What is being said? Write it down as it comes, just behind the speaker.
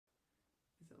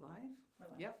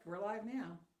Yep, we're live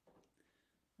now.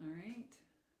 All right.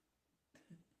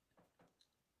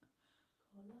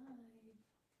 Go live.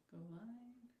 Go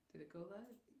live. Did it go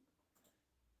live?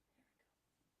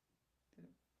 Did it?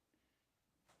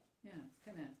 Yeah, it's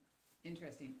kind of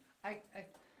interesting. I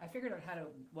figured out how to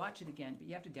watch it again, but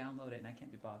you have to download it, and I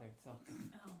can't be bothered. So.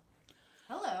 Oh.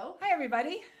 Hello. Hi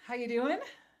everybody. How you doing?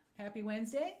 Happy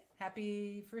Wednesday.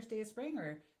 Happy first day of spring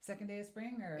or second day of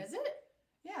spring or. Is it?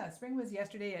 Yeah, spring was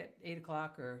yesterday at 8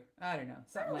 o'clock or I don't know,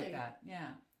 something like Really? that. Yeah.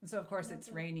 And so of course it's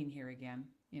Okay. raining here again,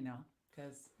 you know,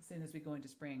 because as soon as we go into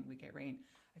spring, we get rain.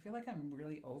 I feel like I'm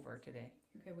really over today.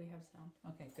 Okay, we have sound.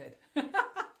 Okay, good.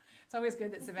 It's always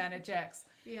good that Savannah checks.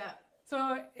 Yeah.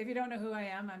 So if you don't know who I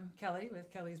am, I'm Kelly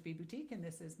with Kelly's Bead Boutique, and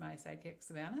this is my sidekick,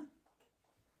 Savannah.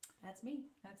 That's me.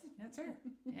 That's her.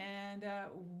 And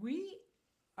we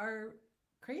are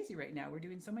crazy right now. We're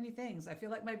doing so many things. I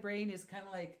feel like my brain is kind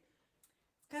of like,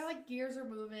 It's kind of like gears are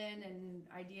moving and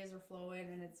ideas are flowing,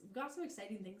 and we've got some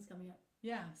exciting things coming up.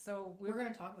 yeah, so We're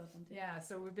going to talk about them too. yeah,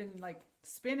 so we've been like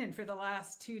spinning for the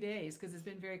last 2 days because it's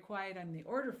been very quiet on the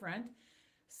order front.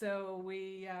 So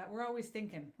we're always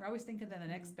thinking. We're always thinking of the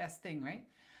next best thing, right?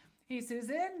 Hey,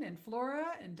 Susan and Flora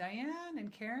and Diane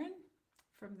and Karen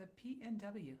from the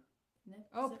PNW.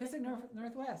 Oh, Pacific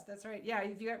Northwest. That's right. Yeah,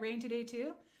 you got rain today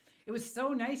too? It was so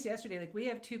nice yesterday. Like we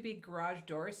have 2 big garage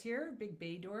doors here, big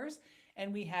bay doors,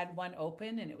 and we had one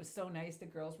open, and it was so nice. The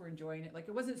girls were enjoying it. Like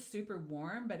it wasn't super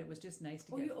warm, but it was just nice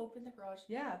to Oh, get. you opened the garage?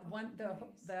 Yeah, the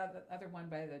Nice. other one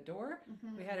by the door.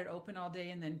 Mhm. We had it open all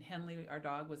day, and then Henley, our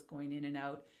dog, was going in and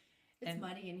out. It's and-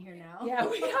 muddy in here now. Yeah,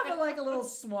 we have like a little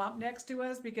swamp next to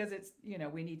us because it's, you know,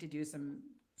 we need to do some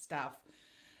stuff.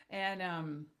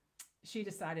 And she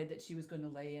decided that she was going to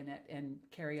lay in it and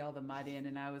carry all the mud in,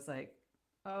 and I was like,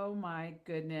 oh my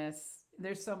goodness,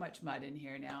 there's so much mud in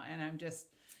here now, and I'm just,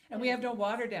 and we have no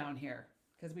water down here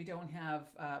because we don't have,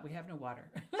 we have no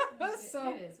water.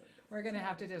 So it is. we're gonna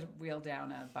have to just wheel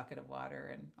down a bucket of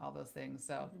water and all those things.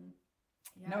 So,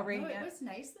 Mhm. No rain It yet? was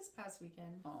nice this past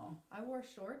weekend. oh, I wore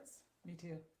shorts. me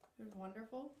too. It was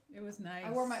wonderful. It was nice.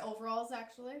 I wore my overalls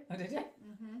actually. Oh, did you?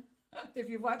 Mm-hmm. If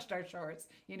you've watched our shorts,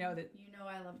 you know that. You know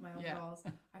I love my Yeah. overalls.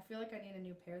 I feel like I need a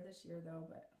new pair this year though,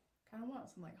 but kind of want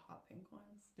some like hot pink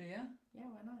ones. Do you? Yeah,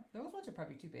 why not? Those ones are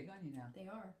probably too big on you now. They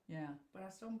are, Yeah. but I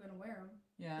still am gonna wear them.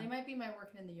 Yeah. They might be my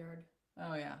working in the yard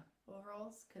Oh yeah.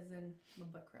 overalls, cause then my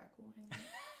butt crack will hang out.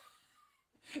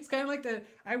 It's kind of like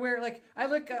I wear like I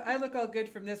look all good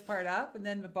from this part up, and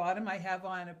then the bottom I have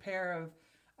on a pair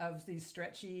of these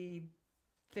stretchy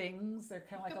things. They're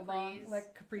kind of like a long, Capris.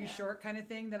 like capri Yeah. short kind of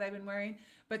thing that I've been wearing,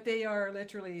 but they are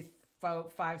literally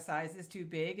 5 sizes too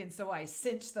big, and so I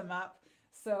cinch them up.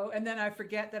 So, and then I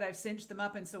forget that I've cinched them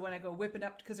up, and so when I go whipping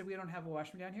up, because we don't have a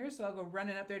washroom down here, so I'll go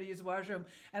running up there to use the washroom,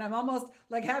 and I'm almost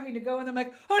like having to go, and I'm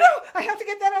like, oh no, I have to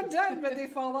get that undone, but they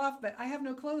fall off, but I have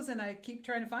no clothes, and I keep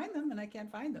trying to find them, and I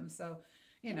can't find them, so,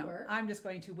 you know, That'll work. I'm just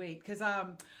going to wait, because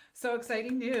so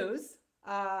exciting news.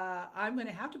 I'm going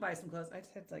to have to buy some clothes. I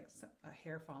just had like a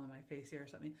hair fall on my face here or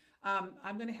something.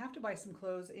 I'm going to have to buy some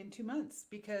clothes in 2 months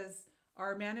because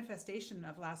our manifestation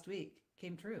of last week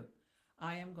came true.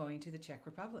 I am going to the Czech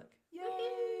Republic. Yay!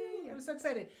 Woohoo! I'm so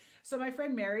excited. So my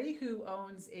friend Mary, who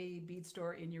owns a bead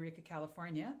store in Eureka,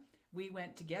 California, we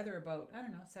went together about, I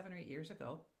don't know, 7 or 8 years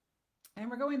ago, and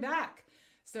we're going back.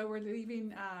 So we're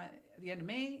leaving at the end of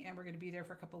May, and we're going to be there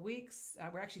for a couple of weeks.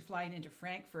 We're actually flying into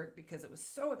Frankfurt because it was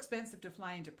so expensive to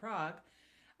fly into Prague.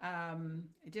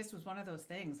 It just was one of those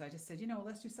things. I just said, you know,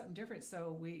 let's do something different.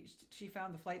 So she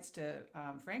found the flights to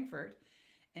Frankfurt,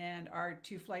 and our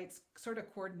 2 flights sort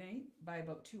of coordinate by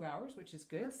about 2 hours, which is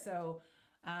good. Perfect. So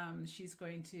she's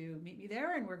going to meet me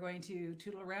there, and we're going to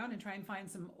tootle around and try and find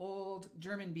some old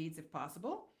German beads if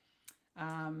possible.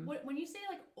 When you say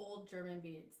like old German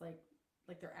beads, like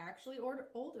they're actually old,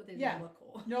 or they Yeah. look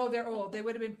old? No, they're old. They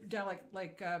would have been done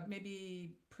like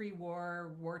maybe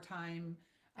pre-war, wartime.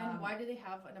 And why do they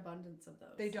have an abundance of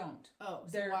those? They don't, Oh,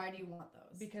 so they're- why do you want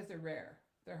those? because they're rare.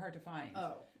 They're hard to find.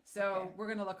 Oh, So okay. we're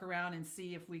going to look around and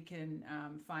see if we can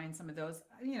find some of those.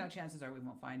 You know, chances are we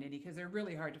won't find any because they're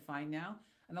really hard to find now.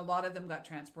 And a lot of them got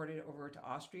transported over to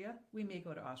Austria. We may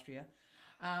go to Austria.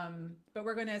 But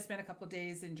we're going to spend a couple of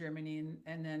days in Germany.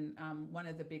 And then one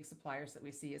of the big suppliers that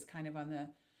we see is kind of on the,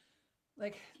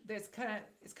 like, it's kind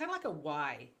of like a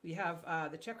Y. We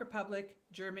have the Czech Republic,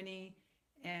 Germany,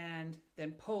 and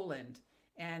then Poland.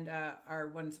 And our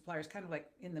one supplier is kind of like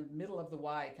in the middle of the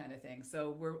Y kind of thing.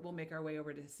 So we'll make our way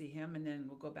over to see him, and then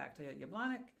we'll go back to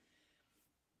Jablonec,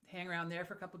 hang around there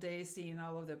for a couple days, seeing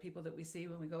all of the people that we see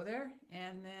when we go there.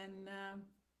 And then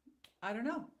I don't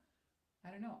know.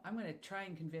 I'm going to try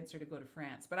and convince her to go to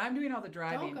France, but I'm doing all the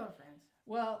driving. Don't go to France.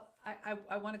 Well,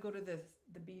 I want to go to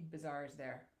the bead bazaars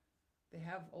there. They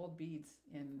have old beads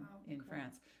in Okay.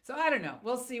 France. So I don't know.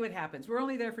 We'll see what happens. We're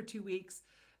only there for 2 weeks,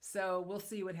 so we'll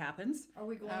see what happens. Are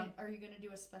we going? Are you going to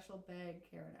do a special bag?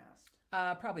 Karen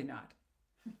asked. Probably not.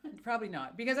 Probably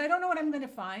not, because I don't know what I'm going to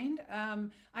find.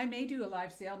 I may do a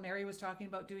live sale. Mary was talking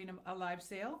about doing a live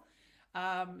sale.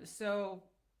 So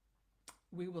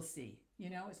we will see. You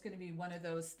know, it's going to be one of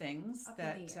those things Up in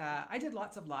that the air. I did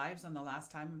lots of lives on the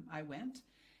last time I went.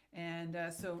 And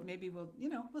so maybe we'll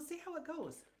see how it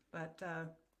goes. But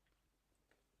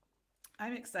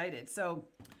I'm excited. So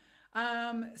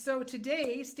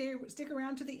today, stick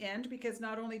around to the end, because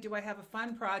not only do I have a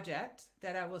fun project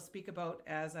that I will speak about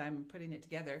as I'm putting it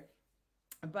together,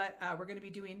 but we're going to be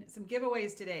doing some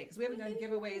giveaways today, because we haven't done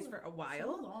giveaways for a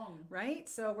while, So long. right?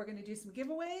 So we're going to do some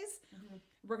giveaways. Mhm.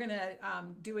 We're going to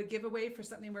do a giveaway for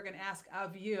something we're going to ask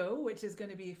of you, which is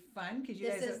going to be fun, because you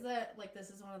This guys is this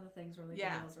is one of the things where the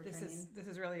yeah, videos are this trending.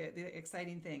 is really the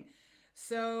exciting thing.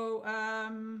 So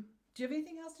do you have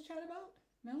anything else to chat about?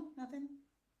 No, nothing.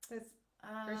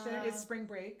 It's spring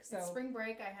break, so It's spring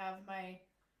break. I have my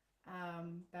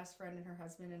best friend and her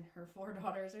husband and her 4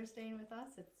 daughters are staying with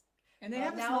us. and they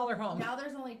have a smaller home. Now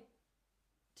there's only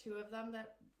 2 of them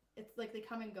that it's like they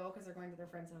come and go because they're going to their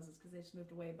friends' houses because they just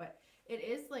moved away. But it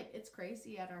is like it's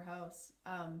crazy at our house.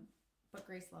 But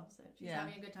Grace loves it. She's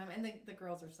having a good time, and the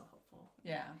girls are so helpful.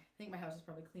 Yeah. I think my house is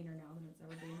probably cleaner now than it's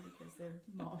ever been because their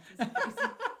mom is crazy.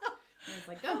 And it's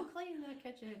like, go clean the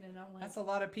kitchen, and I'm like, That's a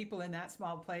lot of people in that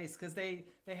small place, because they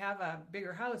have a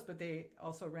bigger house, but they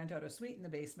also rent out a suite in the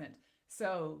basement.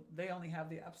 So they only have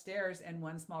the upstairs and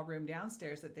one small room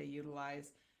downstairs that they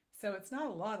utilize. So it's not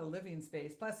a lot of living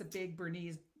space, plus a big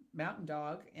Bernese mountain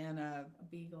dog and a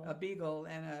beagle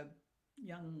and a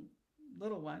young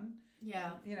little one.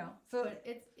 Yeah. You know, so but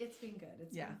it's been good.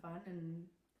 It's been fun, and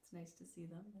it's nice to see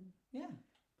them. And yeah,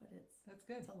 but that's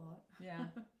good. It's a lot. Yeah,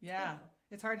 yeah.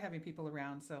 It's hard having people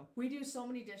around. So we do so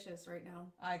many dishes right now.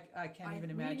 I can't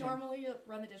even imagine. We normally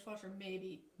run the dishwasher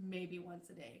maybe once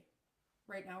a day.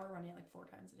 Right now we're running it like 4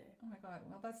 times a day. Oh my God.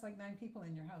 Well, that's like 9 people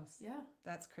in your house. Yeah.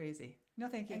 That's crazy. No,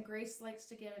 thank you. And Grace likes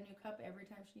to get a new cup every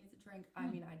time she needs a drink. I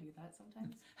mean, I do that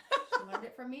sometimes. She learned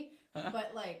it from me.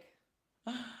 But like,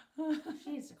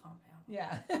 she needs to calm down.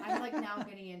 Yeah. I'm like now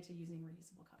getting into using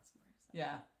reusable cups more. So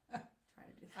Yeah. try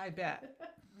to do that. I bet.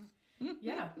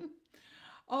 Yeah.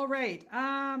 All right.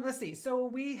 Let's see. So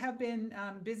we have been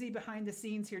busy behind the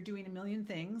scenes here doing a million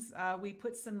things. We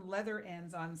put some leather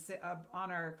ends on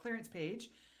our clearance page.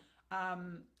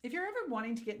 If you're ever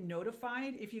wanting to get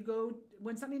notified, if you go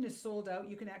when something is sold out,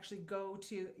 you can actually go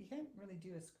to. You can't really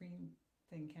do a screen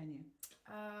thing, can you?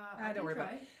 Don't worry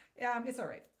about it. It's all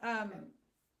right. Okay.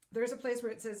 There's a place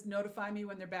where it says notify me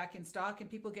when they're back in stock, and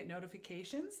people get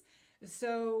notifications.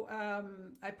 So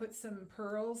I put some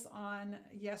pearls on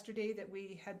yesterday that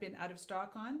we had been out of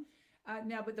stock on.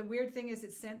 Now, but the weird thing is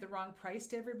it sent the wrong price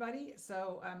to everybody.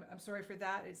 So I'm sorry for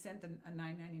that. It sent a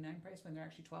 $9.99 price when they're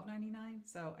actually $12.99.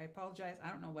 So I apologize. I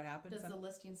don't know what happened. Does the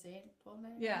listing say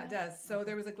 $12.99? Yeah, it does. So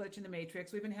there was a glitch in the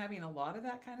matrix. We've been having a lot of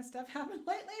that kind of stuff happen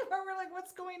lately where we're like,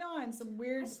 what's going on? Some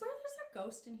weird. I swear there's a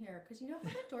ghost in here because you know how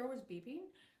the door was beeping?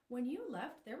 When you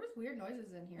left, there was weird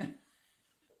noises in here.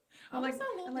 I'm like a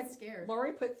little bit scared.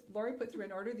 Lori put through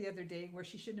an order the other day where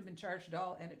she shouldn't have been charged at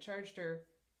all, and it charged her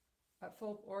a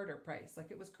full order price. Like,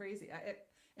 it was crazy.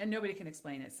 And nobody can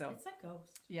explain it. So it's a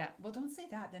ghost. Yeah. Well, don't say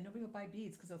that. Then nobody will buy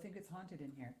beads because they'll think it's haunted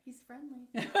in here. He's friendly.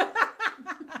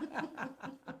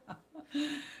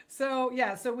 So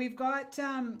yeah, so we've got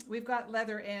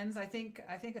leather ends. I think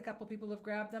a couple people have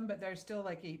grabbed them, but there's still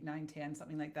like 8, 9, 10,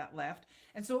 something like that left.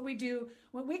 And so what we do,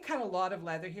 when we cut a lot of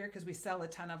leather here, because we sell a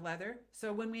ton of leather.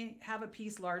 So when we have a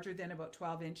piece larger than about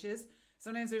 12 inches,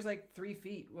 sometimes there's like 3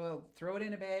 feet. We'll throw it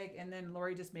in a bag, and then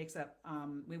Lori just makes up,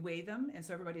 we weigh them. And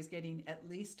so everybody's getting at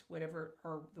least whatever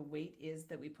the weight is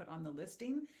that we put on the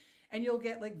listing. And you'll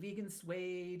get like vegan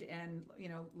suede and,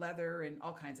 leather and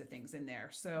all kinds of things in there.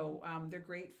 So they're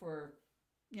great for,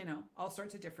 all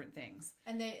sorts of different things.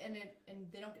 And they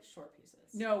don't get short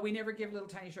pieces. No, we never give little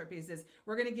tiny short pieces.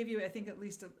 We're going to give you, I think, at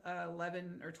least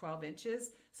 11 or 12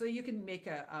 inches. So you can make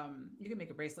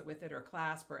a bracelet with it, or a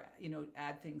clasp, or,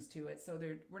 add things to it. So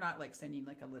we're not like sending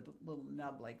like a little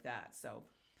nub like that. So,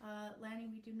 Lanny,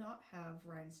 we do not have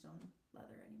rhinestone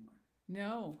leather anymore.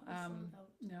 No,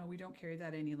 no, we don't carry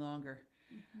that any longer.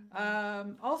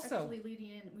 Mm-hmm. Also, actually, leading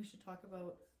in, we should talk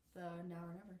about the Now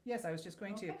or Never. Yes, I was just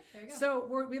going to. There you go.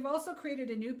 So we've also created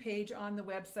a new page on the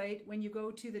website. When you go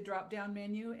to the drop-down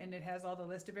menu and it has all the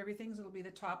list of everything, so it'll be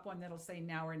the top one that'll say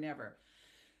Now or Never.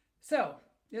 So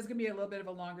this is going to be a little bit of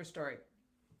a longer story.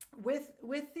 With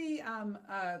the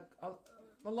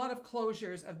lot of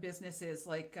closures of businesses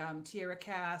like Tierra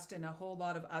Cast and a whole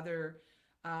lot of other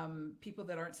people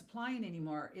that aren't supplying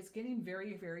anymore. It's getting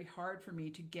very, very hard for me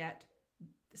to get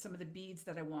some of the beads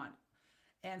that I want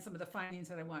and some of the findings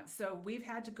that I want. So we've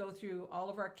had to go through all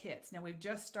of our kits. Now we've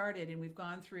just started and we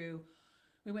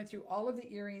went through all of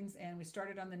the earrings and we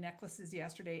started on the necklaces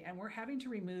yesterday, and we're having to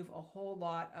remove a whole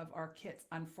lot of our kits,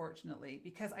 unfortunately,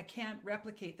 because I can't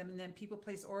replicate them. And then people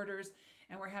place orders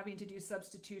and we're having to do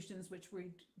substitutions, which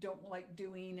we don't like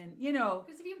doing. And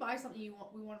because if you buy something,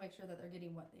 we want to make sure that they're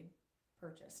getting what they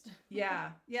purchased.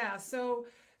 Yeah.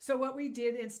 So what we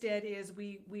did instead is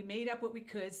we made up what we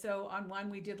could. So on one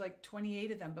we did like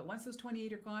 28 of them, but once those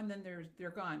 28 are gone, then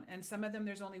they're gone. And some of them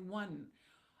there's only one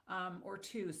or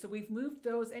two. So we've moved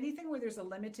those. Anything where there's a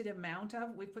limited amount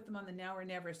of, we put them on the now or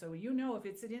never. So if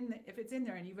it's in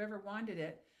there and you've ever wanted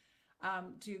it,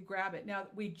 to grab it. Now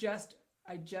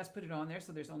I just put it on there,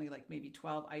 so there's only like maybe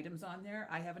 12 items on there.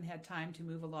 I haven't had time to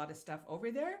move a lot of stuff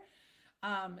over there.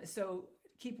 So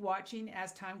keep watching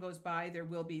as time goes by. There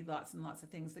will be lots and lots of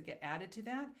things that get added to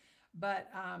that. But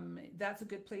that's a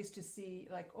good place to see,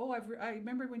 like, oh, I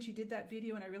remember when she did that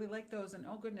video and I really like those, and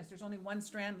oh goodness, there's only one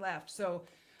strand left. So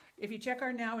if you check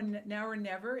our now or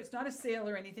never, it's not a sale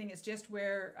or anything. It's just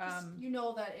where you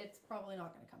know that it's probably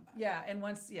not going to come back. Yeah, and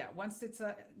once it's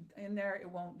in there, it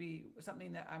won't be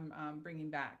something that I'm bringing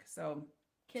back. So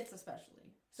kits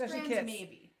especially strands, kits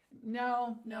maybe.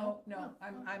 No. Oh,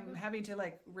 I'm having to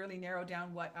like really narrow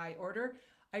down what I order.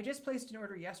 I just placed an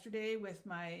order yesterday with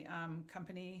my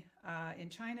company in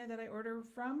China that I order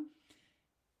from.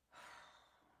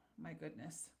 My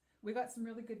goodness. We got some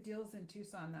really good deals in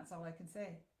Tucson. That's all I can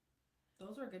say.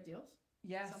 Those were good deals?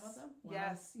 Yes. Some of them? Wow.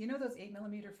 Yes. You know those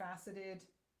 8mm faceted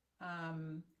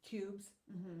cubes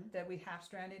that we half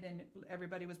stranded and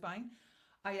everybody was buying?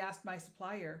 I asked my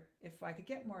supplier if I could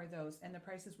get more of those, and the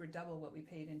prices were double what we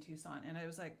paid in Tucson. And I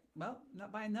was like, well, I'm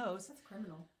not buying those. That's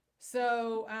criminal.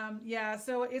 So,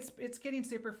 so it's getting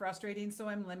super frustrating. So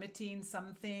I'm limiting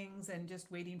some things and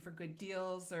just waiting for good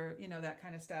deals or, that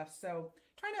kind of stuff. So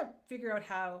trying to figure out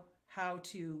how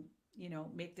to,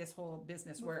 make this whole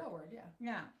business work. Move forward, yeah.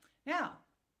 Yeah. Now,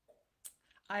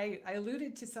 I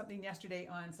alluded to something yesterday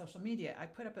on social media. I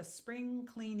put up a spring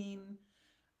cleaning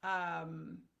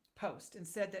post and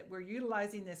said that we're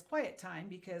utilizing this quiet time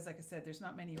because, like I said, there's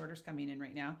not many orders coming in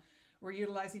right now. We're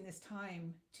utilizing this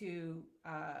time to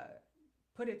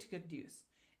put it to good use.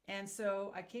 And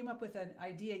so I came up with an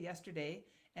idea yesterday,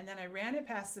 and then I ran it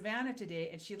past Savannah today,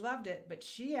 and she loved it, but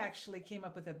she actually came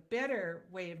up with a better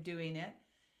way of doing it.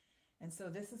 And so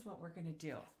this is what we're going to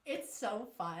do. It's so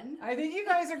fun. I think you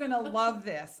guys are going to love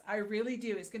this. I really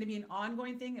do. It's going to be an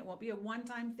ongoing thing. It won't be a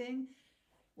one-time thing.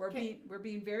 We're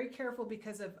being very careful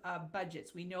because of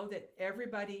budgets. We know that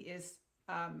everybody is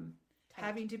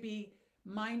having to be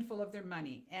mindful of their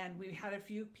money. And we had a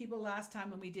few people last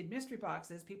time when we did mystery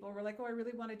boxes, people were like, oh, I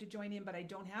really wanted to join in, but I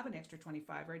don't have an extra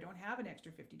 $25 or I don't have an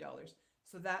extra $50.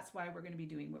 So that's why we're going to be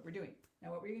doing what we're doing.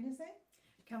 Now, what were you going to say?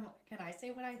 Can I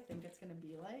say what I think it's going to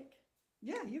be like?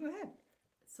 Yeah, you go ahead.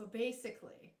 So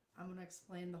basically, I'm going to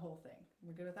explain the whole thing.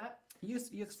 We're good with that? You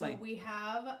explain. So we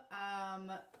have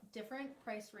different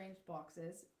price range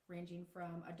boxes ranging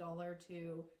from $1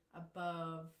 to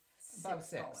above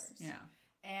 $6. Yeah.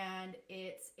 And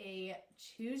it's a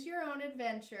choose your own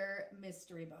adventure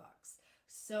mystery box.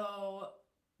 So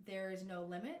there is no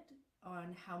limit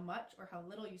on how much or how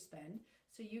little you spend.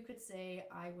 So you could say,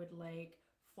 I would like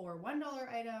 4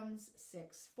 $1 items,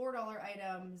 6 $4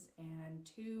 items, and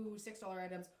 2 $6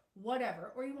 items,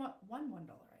 whatever. Or you want one $1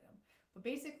 item. But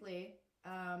basically,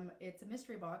 it's a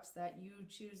mystery box that you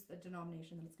choose the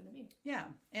denomination that it's going to be. Yeah.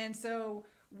 And so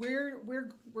we're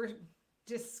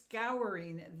just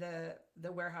scouring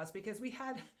the warehouse because we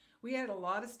had a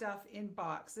lot of stuff in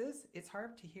boxes. It's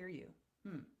hard to hear you.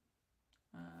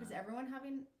 Is everyone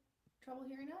having trouble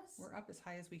hearing us? We're up as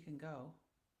high as we can go.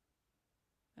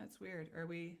 That's weird.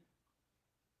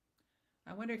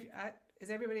 I wonder if is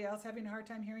everybody else having a hard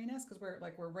time hearing us? Because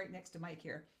we're right next to Mike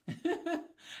here.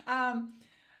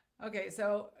 Okay,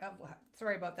 so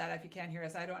sorry about that if you can't hear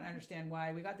us. I don't understand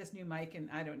why. We got this new mic and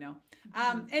I don't know.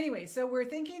 Anyway, so we're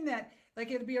thinking that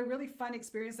it'll be a really fun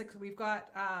experience. Like we've got,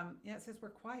 it says we're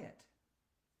quiet.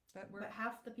 But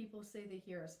half the people say they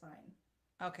hear us fine.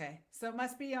 Okay, so it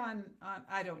must be on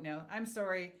I don't know. I'm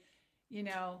sorry.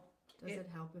 Does it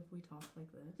help if we talk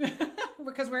like this?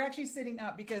 Because we're actually sitting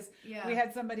up because we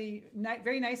had somebody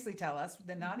very nicely tell us,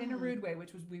 not in a rude way,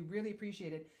 which we really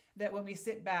appreciated, that when we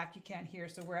sit back, you can't hear.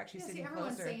 So we're actually sitting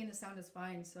everyone's closer. Saying the sound is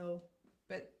fine. So,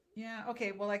 but yeah,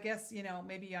 okay. Well, I guess,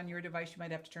 maybe on your device, you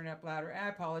might have to turn it up louder. I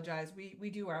apologize. We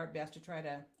do our best to try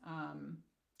to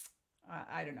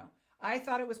I don't know. I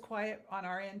thought it was quiet on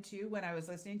our end too when I was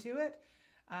listening to it.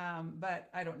 But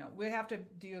I don't know. We have to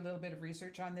do a little bit of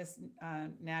research on this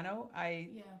Nano. I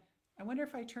wonder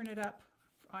if I turn it up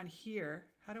on here.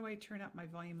 How do I turn up my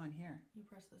volume on here? You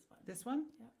press this button. This one?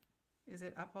 Yeah. Is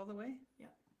it up all the way? Yeah.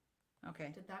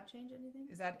 Okay. Did that change anything?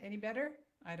 Is that any better?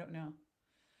 I don't know.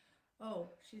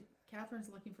 Oh, Catherine's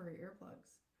looking for her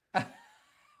earplugs.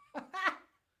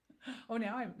 Oh,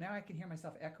 now I can hear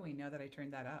myself echoing now that I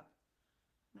turned that up.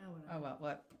 Oh, well,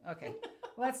 what? Okay.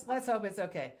 let's hope it's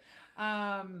okay.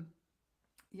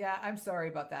 Yeah, I'm sorry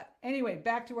about that. Anyway,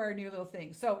 back to our new little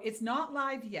thing. So it's not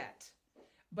live yet,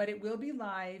 but it will be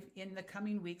live in the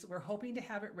coming weeks. We're hoping to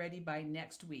have it ready by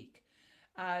next week.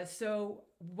 So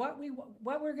what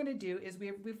we're going to do is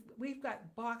we've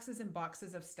got boxes and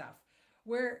boxes of stuff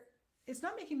where it's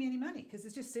not making me any money because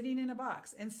it's just sitting in a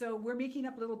box. And so we're making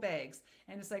up little bags,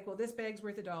 and it's like, well, this bag's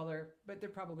worth $1, but they're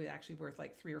probably actually worth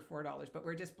like $3 or $4. But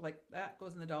we're just like, that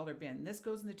goes in the $1 bin. This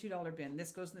goes in the $2 bin.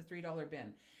 This goes in the $3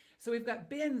 bin. So we've got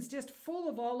bins just full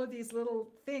of all of these little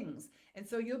things. And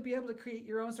so you'll be able to create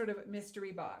your own sort of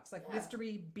mystery box, like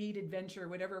mystery bead adventure,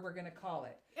 whatever we're going to call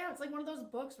it. Yeah, it's like one of those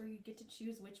books where you get to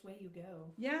choose which way you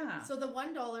go. Yeah. So the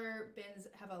 $1 bins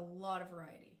have a lot of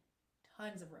variety.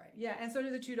 Tons of variety. Yeah, and so do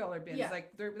the $2 bins. Yeah.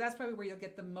 Like that's probably where you'll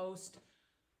get the most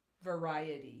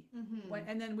variety.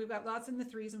 And then we've got lots in the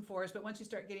 3s and 4s, but once you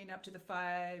start getting up to the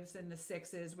 5s and the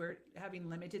 6s, we're having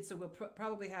limited. So we'll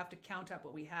probably have to count up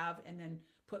what we have and then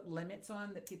put limits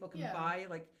on that people can buy.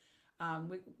 Like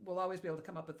we'll always be able to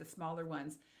come up with the smaller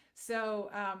ones. So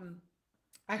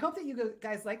I hope that you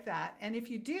guys like that. And if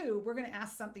you do, we're going to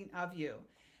ask something of you.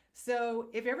 So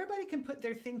if everybody can put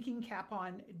their thinking cap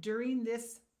on during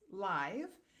this live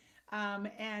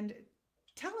and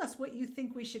tell us what you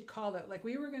think we should call it. Like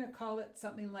we were going to call it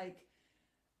something like,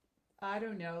 I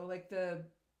don't know, like the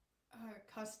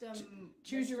custom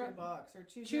choose your own box or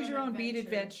choose your own bead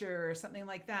adventure or something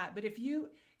like that. But if you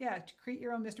to create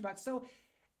your own mystery box. So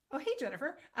hey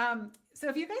Jennifer, so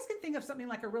if you guys can think of something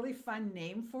like a really fun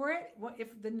name for it,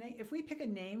 if we pick a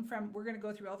name from, we're going to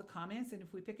go through all the comments, and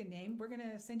if we pick a name, we're going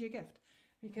to send you a gift.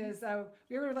 Because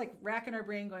we were like racking our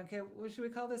brain going, okay, what should we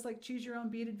call this? Like choose your own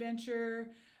bead adventure.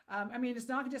 I mean, it's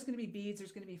not just going to be beads.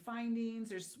 There's going to be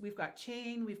findings. We've got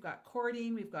chain, we've got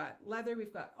cording, we've got leather,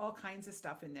 we've got all kinds of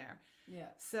stuff in there. Yeah.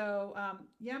 So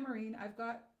Maureen,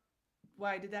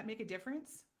 why did that make a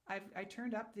difference? I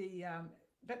turned up the,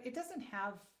 but it doesn't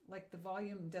have like the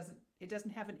volume it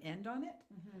doesn't have an end on it.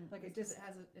 Like it just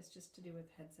has it's just to do with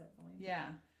headset volume. Yeah.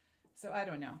 So I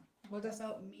don't know. What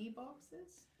about me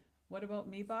boxes? What about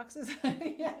me boxes?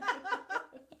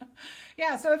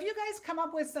 Yeah, so if you guys come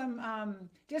up with some,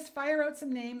 just fire out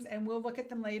some names and we'll look at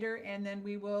them later, and then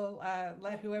we will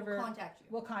let whoever...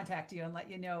 We'll contact you and let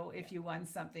you know if you won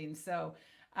something. So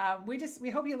we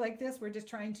hope you like this. We're just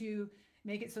trying to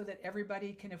make it so that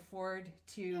everybody can afford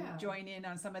to join in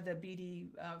on some of the beady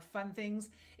fun things.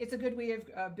 It's a good way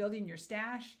of building your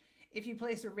stash. If you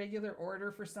place a regular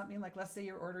order for something, like let's say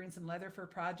you're ordering some leather for a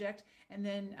project, and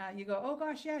then you go, oh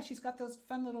gosh, yeah, she's got those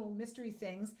fun little mystery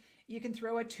things. You can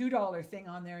throw a $2 thing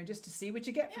on there and just to see what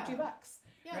you get for $2.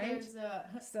 Yeah, right?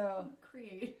 There's so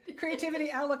creativity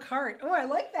a la carte. Oh, I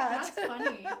like that. That's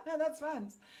funny. That's fun.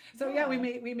 So yeah,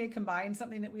 we may combine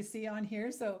something that we see on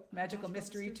here. So magical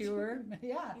mystery tour.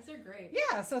 Yeah, these are great.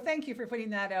 Yeah, so thank you for putting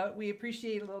that out. We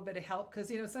appreciate a little bit of help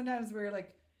because sometimes we're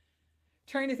like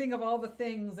trying to think of all the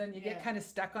things and you get kind of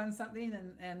stuck on something,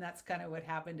 and that's kind of what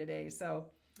happened today. So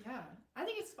yeah, I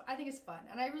think it's fun,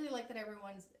 and I really like that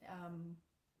everyone's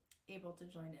able to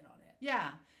join in on it.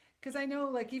 Yeah, because I know,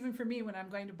 like, even for me, when I'm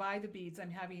going to buy the beads,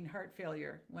 I'm having heart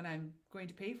failure when I'm going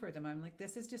to pay for them. I'm like,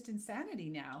 this is just insanity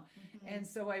now. And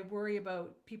so I worry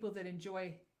about people that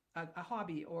enjoy a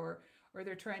hobby, or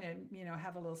they're trying to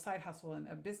have a little side hustle and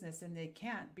a business, and they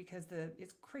can't because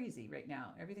it's crazy right now.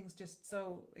 Everything's just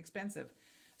so expensive.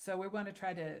 So we want to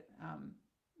try to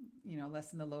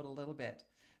lessen the load a little bit.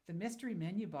 The mystery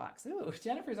menu box. Ooh,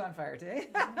 Jennifer's on fire today.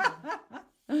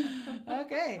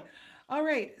 Okay. All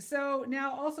right. So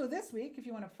now also this week, if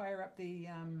you want to fire up the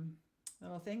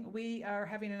little thing, we are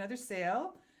having another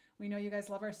sale. We know you guys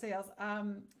love our sales.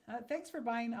 Thanks for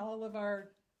buying all of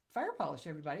our fire polish,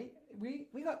 everybody. We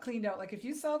got cleaned out. Like if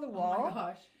you saw the wall. Oh my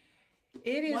gosh.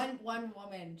 It is one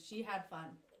woman. She had fun.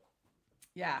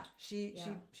 Yeah. She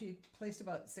placed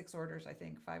about 6 orders, I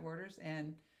think, 5 orders,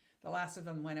 and the last of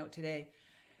them went out today.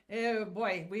 Oh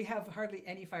boy, we have hardly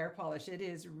any fire polish. It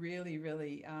is really,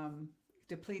 really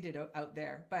depleted out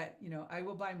there. But I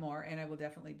will buy more, and I will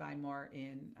definitely buy more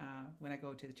in when I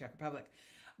go to the Czech Republic.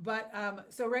 But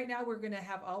so right now we're going to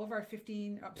have all of our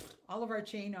chain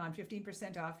on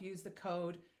 15% off. Use the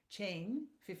code chain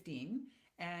 15,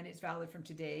 and it's valid from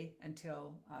today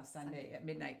until Sunday at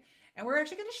midnight. And we're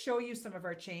actually going to show you some of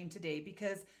our chain today,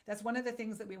 because that's one of the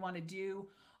things that we want to do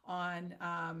on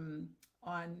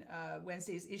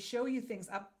Wednesdays, is show you things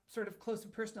up sort of close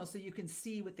and personal so you can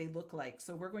see what they look like.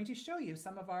 So we're going to show you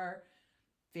some of our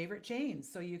favorite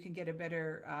chains so you can get a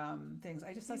better things.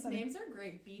 I just saw These something. names are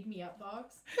great. Bead Me Up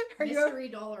box. Are you Mystery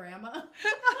Dollarama.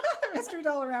 Mystery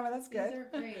Dollarama, that's good. These are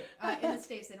great. In the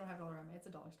States, they don't have Dollarama. It's a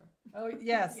dollar store. Oh,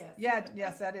 yes. Yes.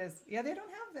 Yes, that is. Yeah, they don't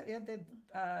have that. Yeah,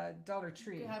 the Dollar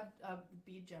Tree. You have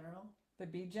Bead General. The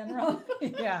Bead General?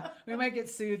 Yeah. We might get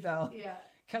sued, though. Yeah.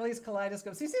 Kelly's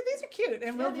Kaleidoscopes. You see, these are cute,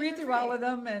 and Yeah, we'll these read are through all great. of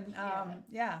them, and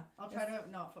yeah. I'll try to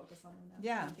not focus on them now.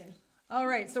 Yeah. So you can- All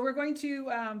right, so we're going to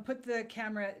put the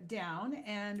camera down,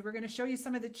 and we're going to show you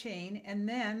some of the chain, and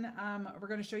then we're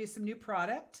going to show you some new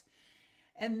product,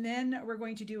 and then we're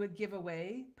going to do a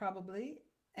giveaway, probably,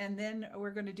 and then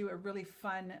we're going to do a really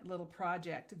fun little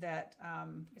project that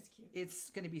It's cute. it's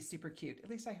going to be super cute. At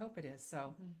least I hope it is.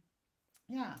 So,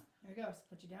 yeah. There it goes.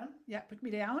 Put you down. Yeah, put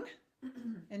me down,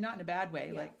 and not in a bad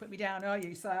way. Yeah. Like, put me down. Oh,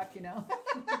 you suck, you know.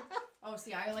 Oh,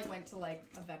 see, I like went to like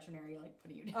a veterinary, like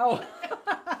putting you down. Oh.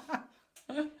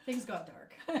 Things got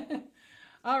dark.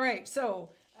 All right,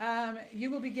 so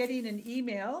you will be getting an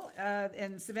email,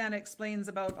 and Savannah explains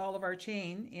about all of our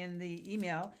chain in the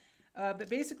email. But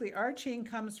basically, our chain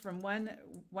comes from one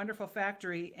wonderful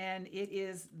factory, and it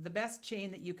is the best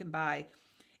chain that you can buy.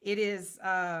 It is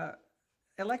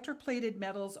electroplated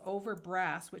metals over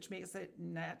brass, which makes it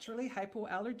naturally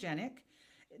hypoallergenic.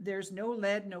 There's no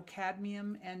lead, no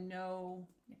cadmium, and no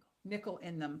nickel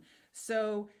in them.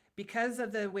 So because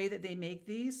of the way that they make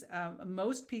these,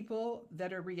 most people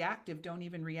that are reactive don't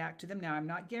even react to them. Now, I'm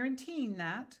not guaranteeing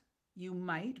that. You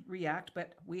might react,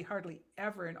 but we hardly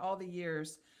ever, in all the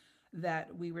years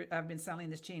that I've been selling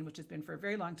this chain, which has been for a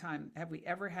very long time, have we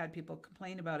ever had people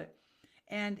complain about it.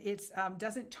 And it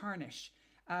doesn't tarnish.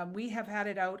 We have had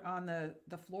it out on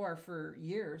the floor for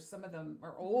years. Some of them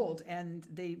are old and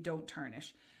they don't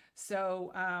tarnish.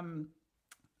 So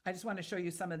I just want to show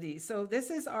you some of these. So this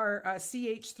is our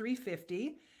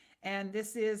CH350, and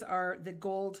this is the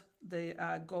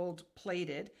gold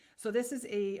plated. So this is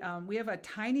we have a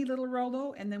tiny little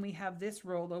Rolo, and then we have this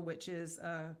Rolo, which is,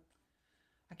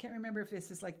 I can't remember if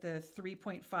this is like the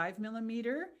 3.5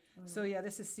 millimeter. So yeah,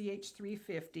 this is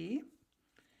CH350.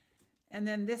 And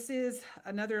then this is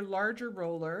another larger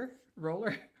Rolo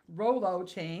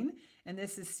chain, and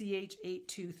this is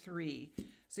CH823.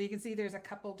 So you can see there's a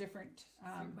couple different.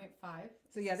 3.5.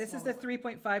 So yeah, this is the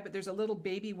 3.5, but there's a little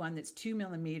baby one that's 2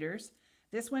 millimeters.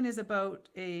 This one is about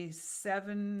a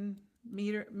 7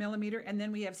 millimeter, and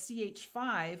then we have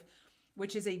CH5,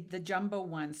 which is the jumbo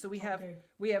one. So we have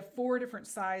 4 different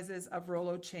sizes of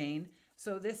Rolo chain.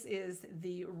 So this is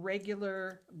the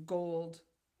regular gold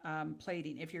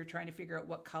plating. If you're trying to figure out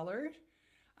what color,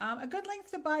 a good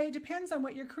length to buy. It depends on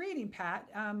what you're creating, Pat.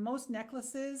 Most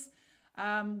necklaces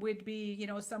would be,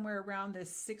 somewhere around the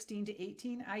 16 to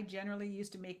 18. I generally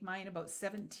used to make mine about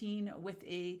 17 with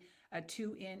a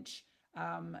 2-inch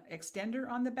extender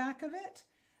on the back of it.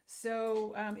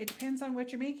 So it depends on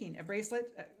what you're making. A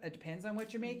bracelet, it depends on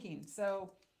what you're making.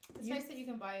 So it's nice that you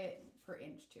can buy it per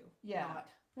inch too. Yeah.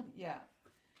 Yeah.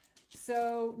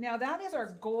 So now that is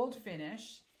our gold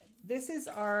finish. This is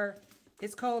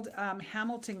it's called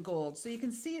Hamilton Gold. So you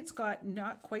can see it's got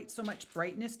not quite so much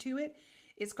brightness to it.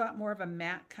 It's got more of a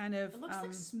matte kind of. It looks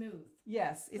like smooth.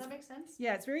 Yes. Does that make sense?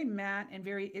 Yeah, it's very matte and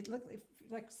it looks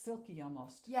like silky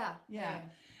almost. Yeah. Yeah.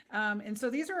 And so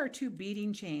these are our 2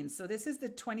 beading chains. So this is the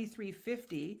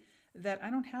 2350 that I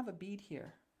don't have a bead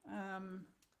here.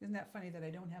 Isn't that funny that I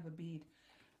don't have a bead?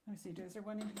 Let me see. Is there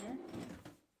one in here?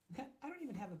 I don't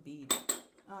even have a bead.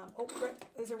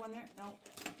 Is there one there? No.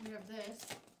 We have this.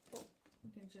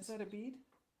 Is that a bead?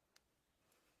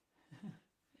 Can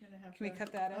we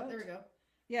cut that out? There we go.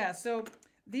 Yeah, so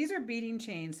these are beading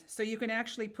chains. So you can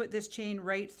actually put this chain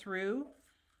right through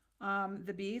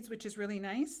the beads, which is really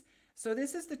nice. So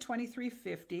this is the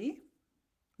 2350,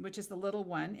 which is the little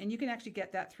one. And you can actually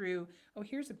get that through. Oh,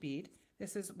 here's a bead.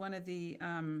 This is one of the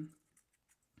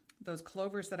those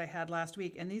clovers that I had last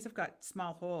week. And these have got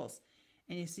small holes.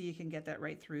 And you see you can get that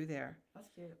right through there. That's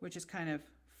cute. Which is kind of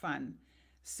fun.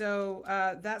 So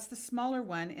that's the smaller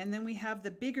one. And then we have the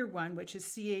bigger one, which is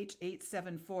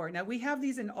CH874. Now we have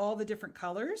these in all the different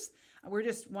colors. We're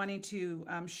just wanting to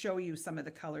show you some of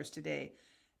the colors today.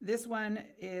 This one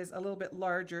is a little bit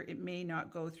larger. It may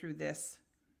not go through this.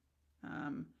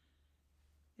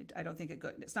 I don't think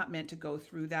it's not meant to go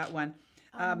through that one.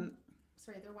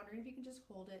 Sorry, they're wondering if you can just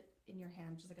hold it in your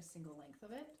hand, just like a single length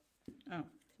of it. Oh.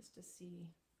 Just to see.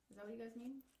 Is that what you guys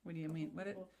mean? What do you mean? What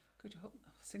it? Well, Could you hold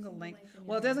single length? in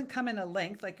Well, your it doesn't come in a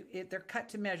length, like they're cut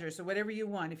to measure. So whatever you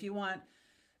want. If you want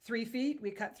 3 feet,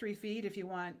 we cut 3 feet. If you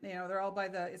want, you know, they're all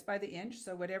it's by the inch.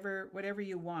 So whatever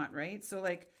you want, right? So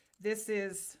like this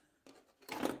is,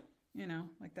 you know,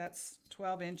 like that's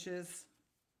 12 inches.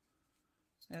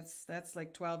 That's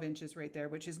like 12 inches right there,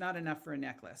 which is not enough for a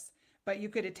necklace. But you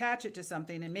could attach it to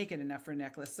something and make it enough for a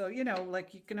necklace. So, you know,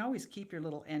 like you can always keep your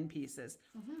little end pieces.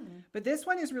 But this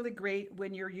one is really great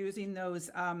when you're using those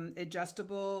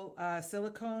adjustable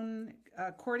silicone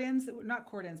cord ends, not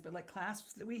cord ends, but like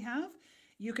clasps that we have.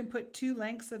 You can put 2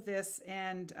 lengths of this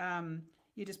and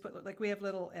you just put, like we have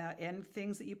little end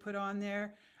things that you put on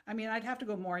there. I mean, I'd have to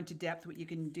go more into depth what you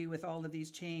can do with all of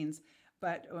these chains.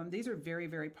 But these are very,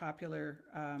 very popular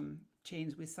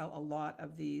chains. We sell a lot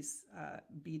of these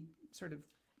bead sort of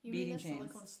beading chains.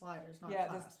 Silicone sliders, not yeah,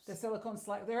 clasps. the silicone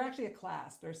slide. They're actually a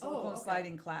clasp. They're silicone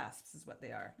sliding clasps is what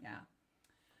they are. Yeah.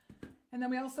 And then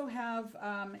we also have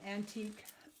antique,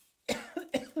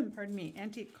 pardon me,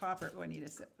 antique copper. Oh, I need a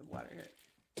sip of water here.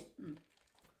 Here,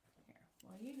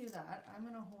 while you do that, I'm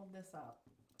going to hold this up.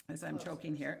 As I'm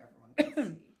choking here. So everyone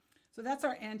can see. So that's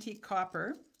our antique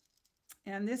copper.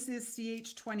 And this is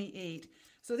CH28.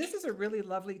 So this is a really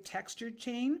lovely textured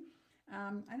chain.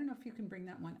 I don't know if you can bring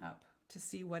that one up to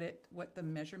see what the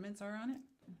measurements are on it.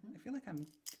 I feel like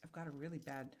I've got a really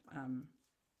bad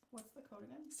What's the code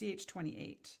again?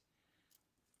 CH28.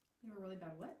 You have a really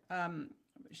bad what?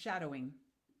 Shadowing.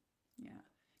 Yeah.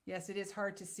 Yes, it is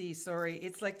hard to see. Sorry.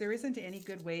 It's like there isn't any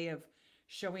good way of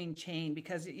showing chain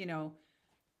because, you know,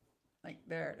 like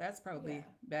there, that's probably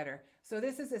better. So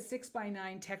this is a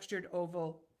 6x9 textured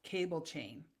oval cable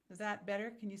chain. Is that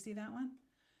better? Can you see that one?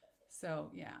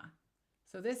 So yeah.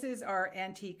 So this is our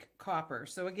antique copper.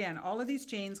 So again, all of these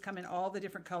chains come in all the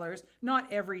different colors. Not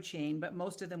every chain, but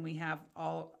most of them we have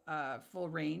all full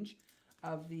range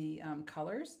of the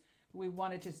colors. We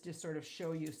wanted to just sort of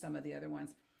show you some of the other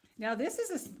ones. Now this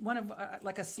is one of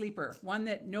like a sleeper, one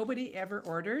that nobody ever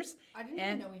orders. I didn't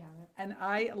even know we have it. And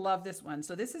I love this one.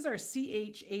 So this is our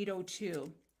CH802.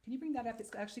 Can you bring that up?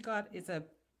 It's actually got,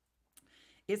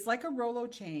 it's like a Rollo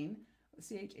chain,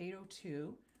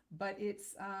 CH802, but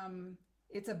it's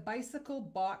a bicycle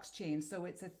box chain. So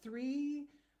it's a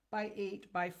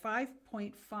 3x8 by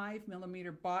 5.5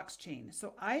 millimeter box chain.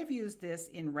 So I've used this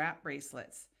in wrap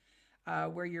bracelets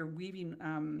where you're weaving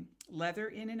leather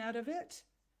in and out of it.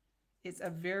 It's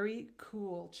a very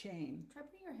cool chain. Try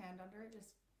putting your hand under it.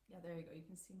 Yeah, there you go. You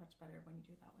can see much better when you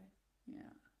do it that way.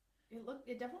 Yeah.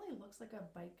 It definitely looks like a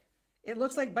bike. It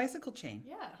looks like bicycle chain.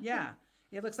 Yeah. Yeah.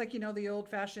 It looks like, you know, the old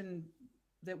fashioned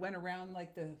that went around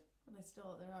like the.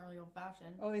 They're not really old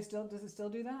fashioned. Oh, does it still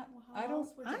do that? Well, I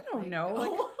don't know.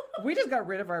 Like, we just got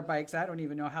rid of our bikes. I don't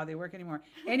even know how they work anymore.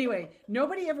 Anyway,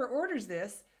 nobody ever orders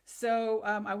this. So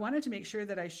I wanted to make sure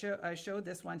that I showed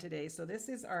this one today. So this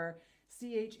is our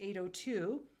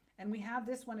CH802, and we have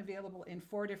this one available in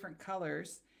 4 different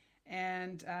colors,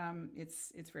 and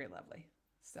it's very lovely.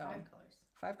 So 5 colors.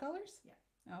 5 colors?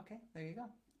 Yeah. Okay, there you go.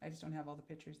 I just don't have all the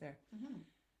pictures there.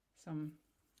 So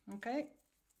okay,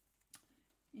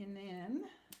 and then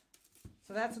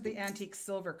so that's the antique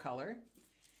silver color,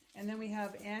 and then we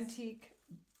have antique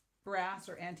brass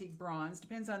or antique bronze,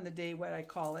 depends on the day what I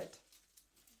call it.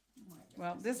 Oh,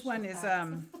 well, this one is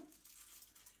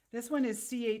this one is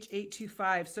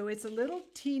CH825, so it's a little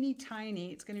teeny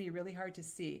tiny. It's going to be really hard to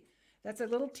see. That's a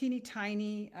little teeny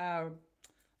tiny,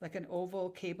 like an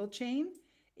oval cable chain.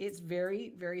 It's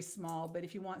very, very small, but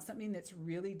if you want something that's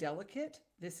really delicate,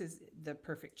 this is the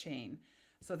perfect chain.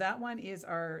 So that one is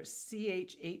our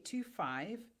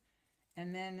CH825.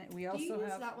 And then we also have... Do you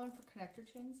use that one for connector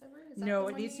chains ever? Is that no,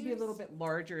 it needs to be a little bit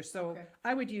larger. So okay.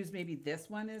 I would use maybe this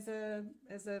one as an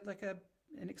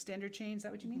extender chain. Is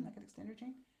that what you mean? Like an extender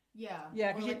chain? Yeah.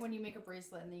 Yeah. Or like when you make a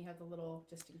bracelet and then you have the little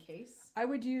just in case. I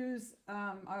would use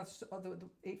the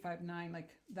 859,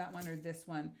 like that one or this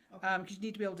one, because you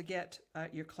need to be able to get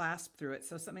your clasp through it.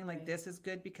 So something like this is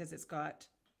good because it's got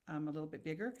a little bit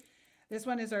bigger. This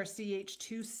one is our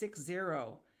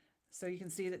CH260. So you can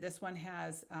see that this one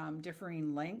has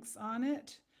differing lengths on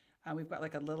it. We've got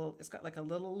like it's got like a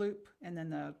little loop and then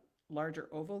the larger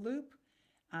oval loop.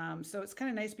 So it's kind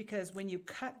of nice because when you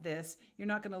cut this, you're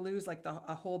not going to lose like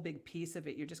a whole big piece of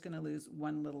it. You're just going to lose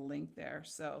one little link there.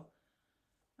 So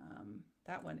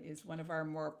that one is one of our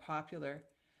more popular.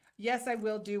 Yes, I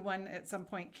will do one at some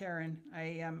point, Karen.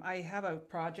 I have a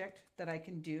project that I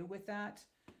can do with that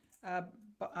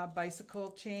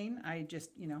bicycle chain. I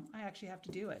just, I actually have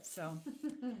to do it. So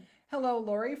hello,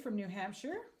 Lori from New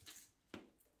Hampshire.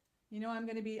 You know, I'm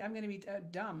gonna be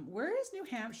dumb. Where is New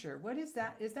Hampshire? What is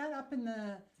that? Is that up in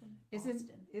the? It's in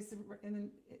Boston. Is it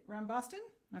around Boston?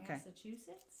 Okay.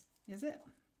 Massachusetts. Is it?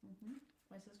 Mm-hmm.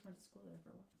 My sister went to school there for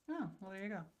a while. Oh, well, there you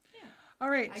go. Yeah. All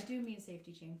right. I do mean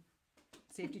safety chain.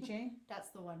 Safety chain. That's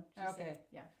the one. Okay.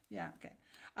 Yeah. Yeah. Okay.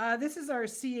 This is our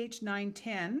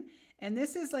CH910, and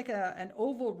this is like an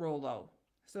oval Rolo.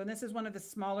 So this is one of the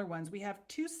smaller ones. We have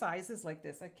two sizes like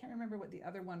this. I can't remember what the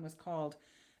other one was called,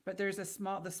 but there's the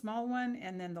small one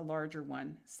and then the larger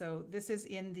one. So this is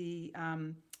in the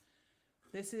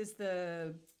this is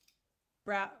the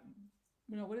what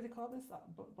do they call this?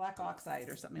 Black oxide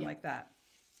or something like that.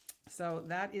 So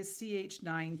that is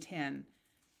CH910.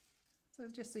 So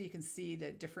just so you can see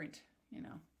the different,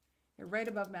 they're right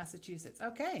above Massachusetts.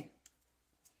 Okay.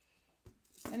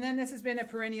 And then this has been a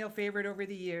perennial favorite over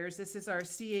the years. This is our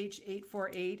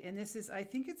CH848, and this is, I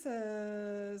think it's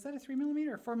is that a 3mm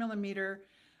or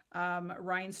 4mm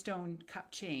rhinestone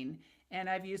cup chain? And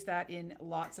I've used that in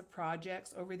lots of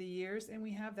projects over the years, and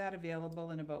we have that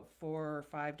available in about 4 or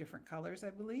 5 different colors, I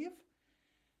believe.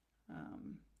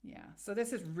 Yeah, so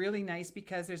this is really nice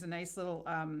because there's a nice little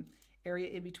area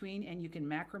in between, and you can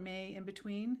macrame in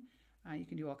between. You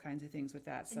can do all kinds of things with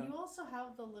that. So and you also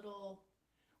have the little...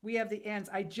 We have the ends.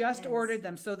 I just ordered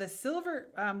them. So the silver,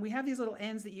 we have these little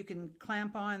ends that you can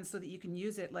clamp on so that you can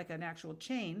use it like an actual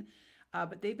chain.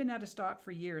 But they've been out of stock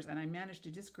for years, and I managed to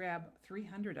just grab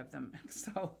 300 of them.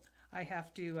 So I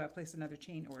have to place another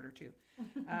chain order too.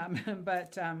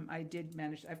 But I did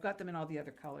manage. I've got them in all the other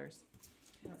colors.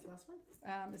 That's the last one?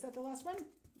 Is that the last one?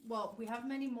 Well, we have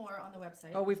many more on the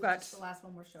website. Oh, we've got the last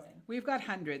one we're showing. We've got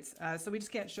hundreds, so we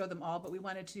just can't show them all, but we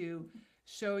wanted to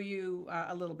show you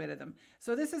a little bit of them.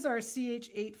 So this is our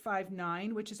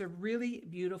CH859, which is a really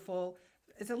beautiful,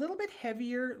 it's a little bit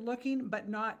heavier looking, but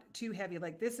not too heavy.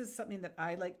 Like this is something that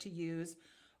I like to use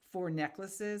for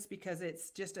necklaces because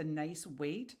it's just a nice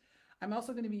weight. I'm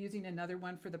also going to be using another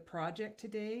one for the project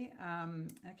today. I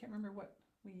can't remember what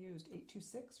we used,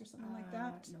 826 or something like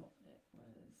that. No, it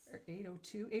was... Or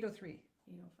 802, 803.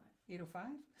 805.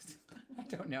 805? I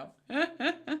don't know.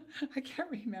 I can't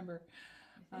remember.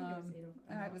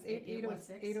 It was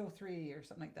 803 or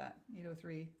something like that.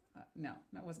 803. No,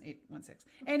 that wasn't 816.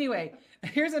 Anyway,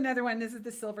 here's another one. This is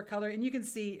the silver color, and you can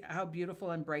see how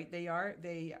beautiful and bright they are.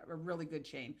 They are a really good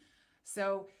chain.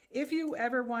 So if you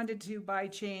ever wanted to buy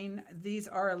chain, these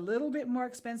are a little bit more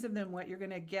expensive than what you're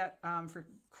going to get for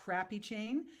crappy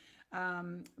chain.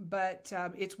 But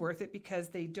it's worth it because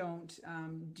they don't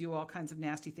do all kinds of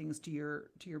nasty things to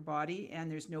your body,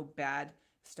 and there's no bad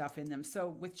stuff in them.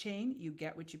 So with chain, you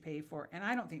get what you pay for, and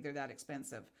I don't think they're that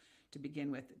expensive to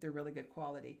begin with. They're really good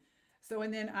quality. So,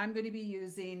 and then I'm going to be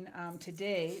using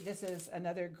today, this is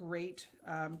another great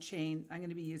chain. I'm going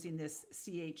to be using this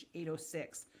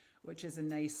CH806, which is a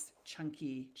nice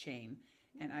chunky chain,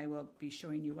 and I will be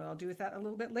showing you what I'll do with that a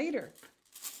little bit later.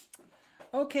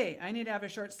 Okay, I need to have a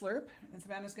short slurp, and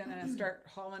Savannah's going to start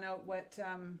hauling out what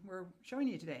we're showing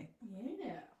you today.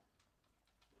 Yeah.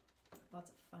 Lots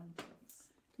of fun things.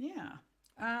 Yeah.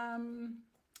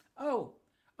 Oh,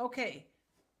 okay.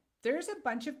 There's a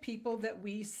bunch of people that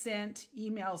we sent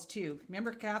emails to.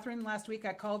 Remember Catherine last week?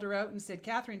 I called her out and said,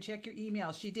 Catherine, check your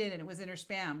email. She did, and it was in her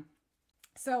spam.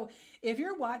 So if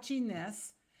you're watching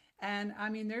this, and I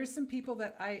mean, there's some people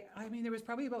that I mean, there was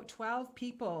probably about 12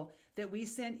 people that we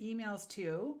sent emails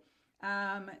to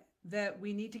that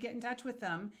we need to get in touch with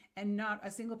them, and not a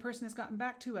single person has gotten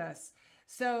back to us.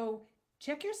 So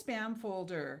check your spam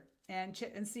folder and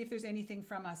see if there's anything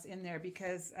from us in there,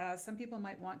 because some people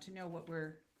might want to know what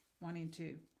we're wanting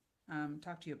to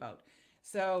talk to you about.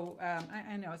 So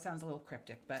I know it sounds a little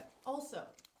cryptic, but also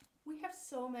we have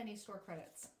so many store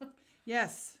credits.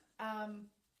 Yes.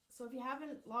 So if you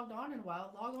haven't logged on in a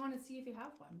while, log on and see if you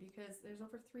have one, because there's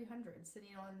over 300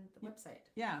 sitting on the website.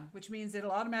 Yeah, which means it'll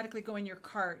automatically go in your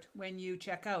cart when you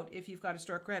check out if you've got a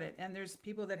store credit. And there's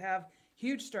people that have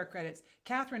huge store credits.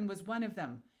 Catherine was one of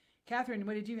them. Catherine,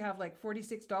 what did you have, like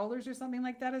 $46 or something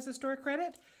like that as a store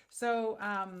credit? So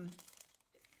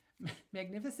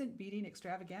magnificent beading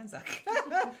extravaganza.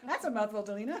 That's a mouthful,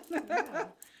 Delina. Yeah.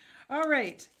 All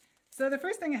right. So the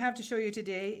first thing I have to show you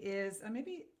today is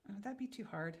maybe, would that be too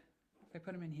hard? If I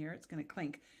put them in here, it's going to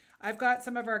clink. I've got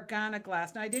some of our Ghana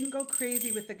glass. Now, I didn't go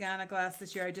crazy with the Ghana glass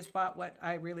this year. I just bought what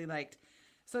I really liked.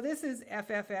 So this is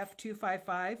FFF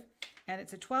 255, and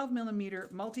it's a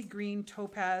 12mm multi-green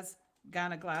topaz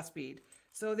Ghana glass bead.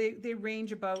 So they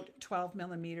range about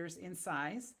 12mm in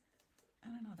size. I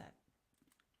don't know that.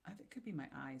 I think it could be my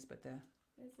eyes, but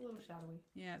It's a little shadowy.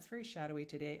 yeah, it's very shadowy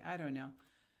today. I don't know.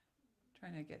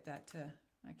 Trying to get that to,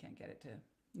 I can't get it to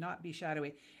not be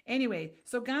shadowy. Anyway,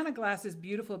 so Ghana glass is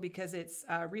beautiful because it's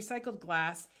recycled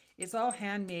glass. It's all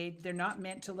handmade. They're not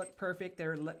meant to look perfect.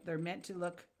 They're meant to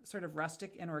look sort of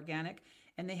rustic and organic.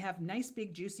 And they have nice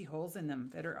big juicy holes in them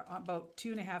that are about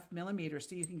 2.5 millimeters.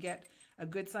 So you can get a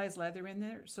good size leather in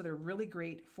there. So they're really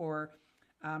great for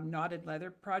knotted leather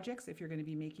projects. If you're going to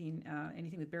be making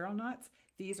anything with barrel knots,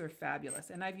 these are fabulous.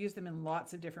 And I've used them in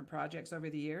lots of different projects over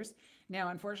the years. Now,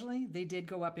 unfortunately, they did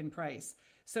go up in price.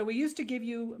 So we used to give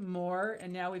you more,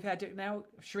 and now we've had to, now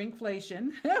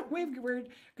shrinkflation. We're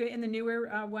in the newer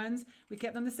ones. We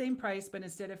kept them the same price, but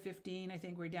instead of 15, I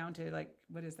think we're down to like,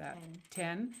 what is that?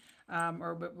 10.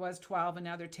 Or it was 12 and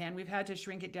now they're 10. We've had to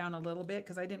shrink it down a little bit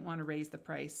because I didn't want to raise the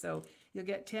price. So you'll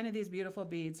get 10 of these beautiful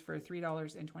beads for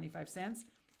 $3.25.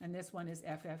 And this one is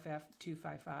FFF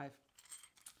 255.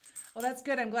 Well, that's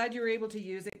good. I'm glad you were able to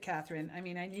use it, Catherine. I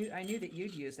mean, I knew that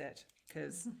you'd use it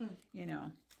because, you know,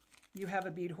 you have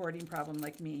a bead hoarding problem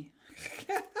like me.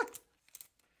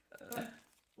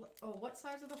 Oh, what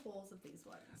size are the holes of these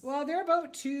ones? Well, they're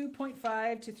about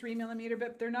 2.5 to 3 millimeter,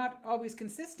 but they're not always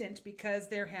consistent because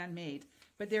they're handmade.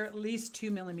 But they're at least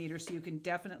 2 millimeters, so you can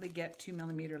definitely get 2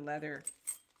 millimeter leather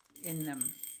in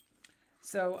them.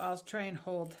 So I'll try and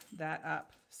hold that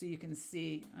up so you can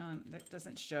see. That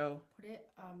doesn't show. Put it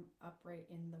upright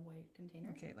in the white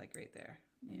container. Okay, like right there.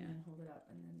 And Yeah. then hold it up,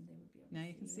 and then they would be able to Now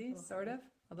you can see, a little sort higher.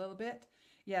 of, a little bit.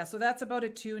 Yeah, so that's about a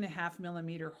 2.5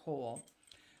 millimeter hole.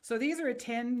 So these are a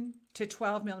 10 to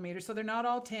 12 millimeters. So they're not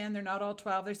all 10, they're not all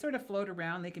 12. They sort of float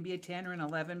around. They can be a 10 or an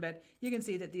 11, but you can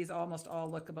see that these almost all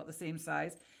look about the same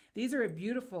size. These are a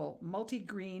beautiful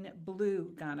multi-green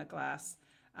blue Ghana glass.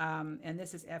 And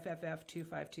this is FFF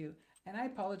 252. And I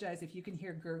apologize if you can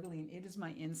hear gurgling. It is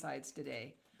my insides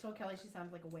today. Tell Kelly she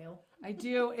sounds like a whale. I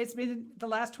do. It's been the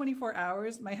last 24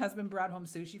 hours. My husband brought home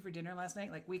sushi for dinner last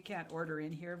night. Like, we can't order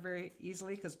in here very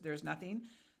easily because there's nothing.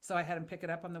 So I had him pick it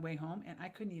up on the way home, and I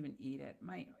couldn't even eat it.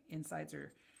 My insides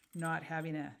are not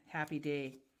having a happy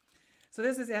day. So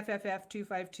this is FFF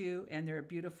 252, and they're a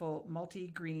beautiful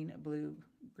multi-green blue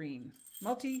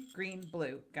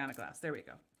Ghana glass. There we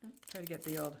go. Try to get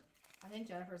the old. I think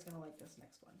Jennifer's going to like this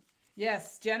next one.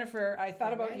 Yes, Jennifer, I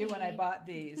thought about you when I Ready. bought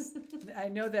these. I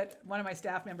know that one of my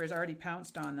staff members already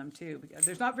pounced on them too, because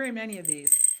there's not very many of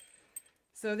these.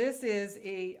 So this is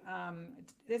a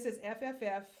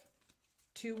FFF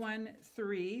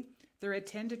 213. They're a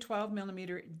 10 to 12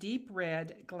 millimeter deep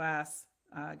red glass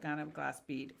Ghana glass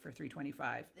bead for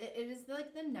 $3.25. It is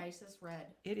like the nicest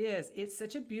red. It is. It's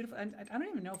such a beautiful, and I don't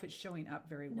even know if it's showing up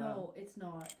very well. No, it's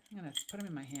not. I'm gonna put them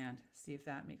in my hand, see if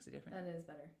that makes a difference. That is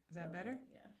better. Is that better?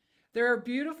 Yeah. They're a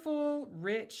beautiful,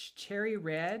 rich cherry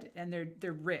red, and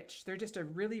they're rich. They're just a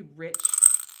really rich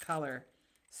color.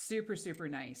 Super, super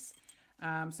nice.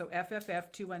 So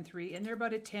FFF 213, and they're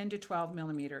about a 10 to 12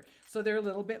 millimeter. So they're a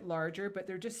little bit larger, but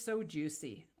they're just so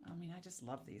juicy. I mean, I just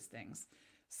love these things.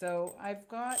 So I've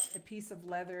got a piece of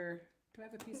leather. Do I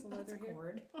have a piece of leather here?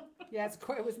 Cord. Yeah, it's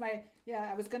cord. It was my, yeah,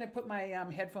 I was going to put my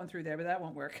headphone through there, but that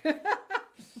won't work.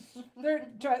 They're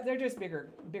just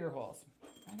bigger holes.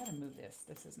 I gotta move this.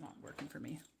 This is not working for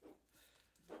me.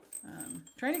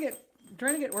 Trying to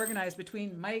get organized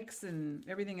between mics and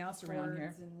everything else around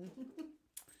here.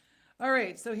 All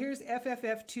right, so here's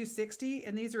FFF 260,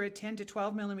 and these are a 10 to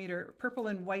 12 millimeter purple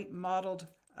and white mottled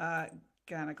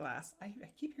Ghana glass. I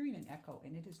keep hearing an echo,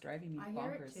 and it is driving me bonkers. I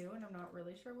hear it too, and I'm not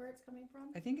really sure where it's coming from.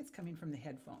 I think it's coming from the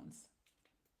headphones,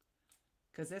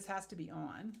 because this has to be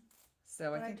on.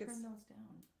 So But I think turn it's. those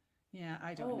down. Yeah,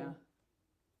 I don't know.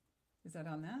 Is that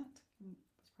on that?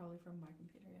 It's probably from my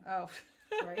computer. Yeah. Oh.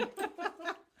 Sorry.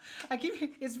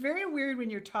 It's very weird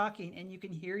when you're talking and you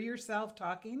can hear yourself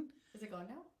talking. Is it gone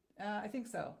now? I think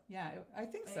so. Yeah, I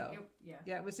think so. Yeah.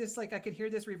 Yeah, it was just like I could hear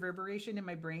this reverberation in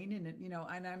my brain, and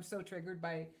and I'm so triggered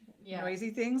by noisy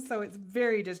things, so it's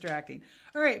very distracting.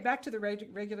 All right, back to the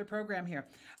regular program here.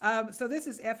 So this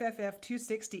is FFF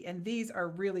 260, and these are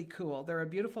really cool. They're a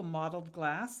beautiful mottled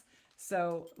glass.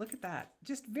 So look at that,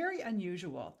 just very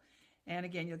unusual. And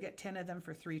again, you'll get 10 of them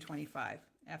for $3.25.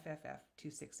 FFF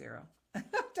 260.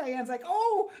 Diane's like,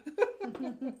 oh!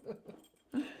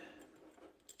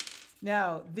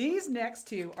 Now, these next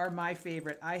two are my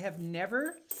favorite. I have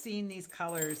never seen these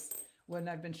colors when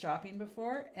I've been shopping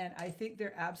before, and I think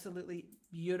they're absolutely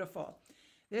beautiful.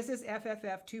 This is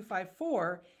FFF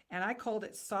 254, and I called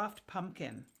it soft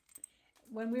pumpkin.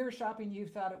 When we were shopping, you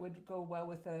thought it would go well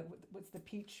with what's the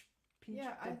peach peach.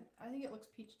 Yeah, I think it looks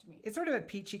peach to me. It's sort of a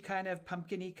peachy kind of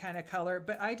pumpkin-y kind of color,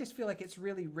 but I just feel like it's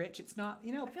really rich. It's not,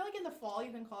 you know. I feel like in the fall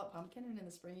you can call it pumpkin, and in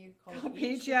the spring you call it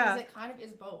Peach, peach. yeah. Because it kind of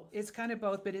is both. It's kind of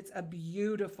both, but it's a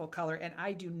beautiful color, and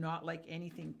I do not like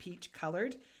anything peach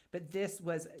colored, but this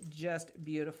was just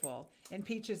beautiful. And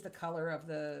peach is the color of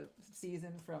the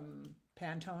season from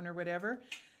Pantone or whatever.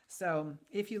 So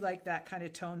if you like that kind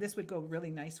of tone, this would go really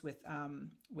nice with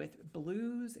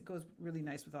blues. It goes really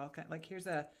nice with all kind. Like here's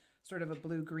a sort of a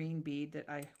blue-green bead that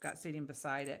I got sitting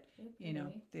beside it. You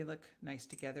know, they look nice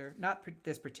together. Not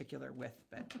this particular width,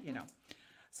 but you know.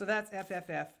 So that's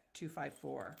FFF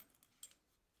 254.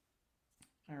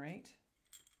 All right.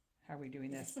 How are we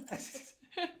doing this?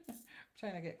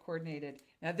 Trying to get coordinated.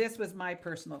 Now this was my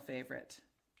personal favorite.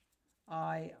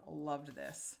 I loved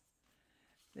this.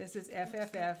 This is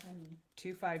FFF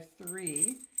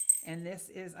 253, and this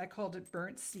is, I called it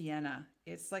burnt sienna.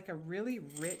 It's like a really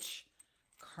rich,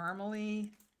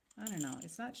 caramely, I don't know,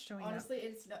 it's not showing Honestly, up.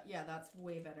 it's not, yeah, that's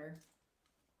way better.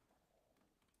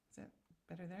 Is that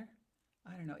better there?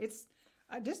 I don't know. It's,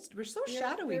 we're so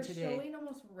shadowy they're today. Showing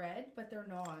almost red, but they're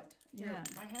not. Here, Yeah.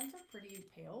 my hands are pretty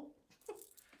pale.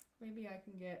 Maybe I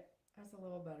can get us a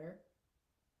little better.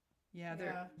 Yeah,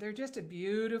 they're just a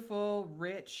beautiful,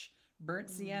 rich,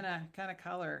 burnt sienna kind of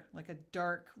color, like a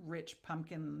dark, rich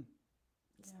pumpkin.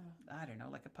 Yeah. I don't know,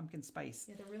 like a pumpkin spice.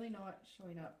 Yeah, they're really not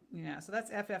showing up. Yeah, so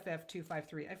that's FFF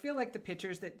 253. I feel like the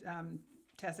pictures that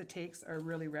Tessa takes are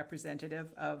really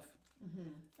representative of.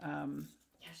 Yeah,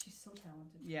 she's so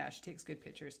talented. Yeah, she takes good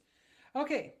pictures.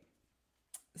 Okay,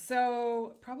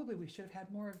 so probably we should have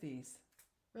had more of these.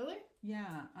 Really?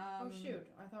 Yeah. Oh shoot!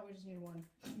 I thought we just needed one.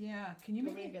 Yeah, can you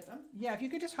maybe get them? Yeah, if you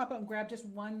could just hop out and grab just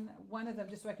one of them,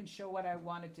 just so I can show what I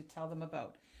wanted to tell them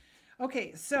about.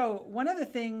 Okay, so one of the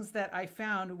things that I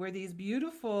found were these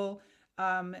beautiful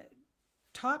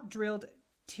top drilled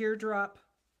teardrop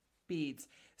beads.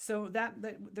 So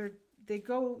the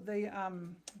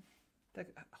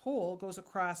hole goes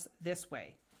across this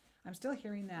way. I'm still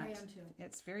hearing that. I am too.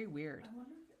 It's very weird. I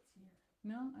wonder if it's here.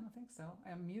 No, I don't think so.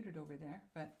 I'm muted over there.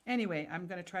 But anyway, I'm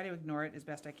going to try to ignore it as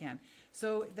best I can.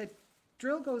 So the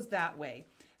drill goes that way.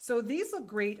 So these look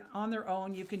great on their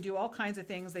own. You can do all kinds of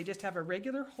things. They just have a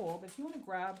regular hole. But if you want to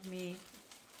grab me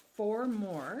 4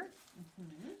 more.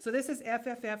 So this is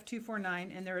FFF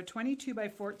 249, and they're a 22 by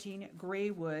 14 gray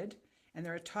wood, and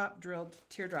they're a top drilled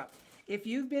teardrop. If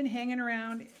you've been hanging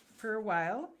around for a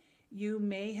while, you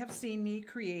may have seen me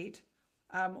create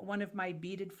one of my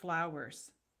beaded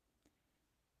flowers.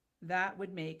 That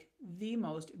would make the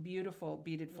most beautiful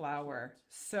beaded flower.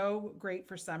 So great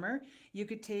for summer. You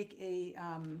could take a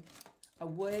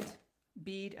wood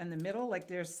bead in the middle, like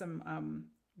there's some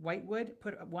white wood,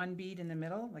 put one bead in the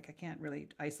middle. Like I can't really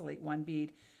isolate one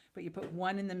bead, but you put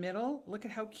one in the middle. Look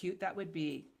at how cute that would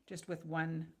be, just with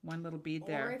one little bead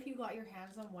there. Or if you got your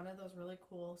hands on one of those really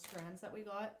cool strands that we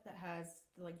got that has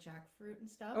the, like jackfruit and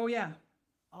stuff. Oh yeah.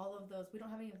 All of those. We don't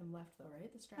have any of them left though, right?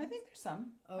 The strands? I think there's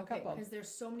some. Okay, a couple. because there's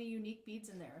so many unique beads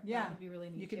in there. Yeah. That would be really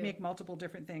neat. You could too. make multiple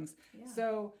different things. Yeah.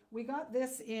 So we got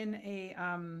this in a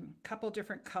couple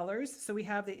different colors. So we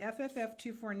have the FFF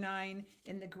 249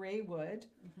 in the gray wood,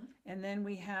 and then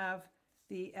we have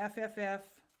the FFF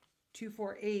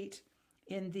 248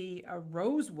 in the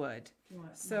rosewood. You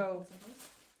want So,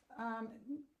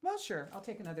 well, sure. I'll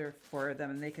take another 4 of them,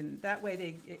 and they can. That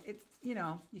way, you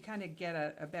know, you kind of get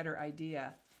a better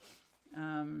idea.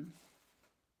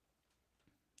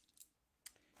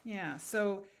 Yeah.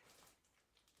 So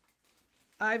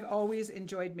I've always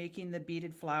enjoyed making the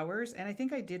beaded flowers, and I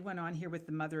think I did one on here with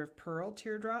the mother of pearl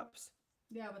teardrops.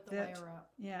 Yeah, with the layer up.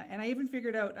 Yeah, and I even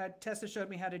figured out. Tessa showed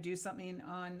me how to do something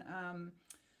on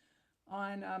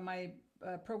my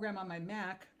program on my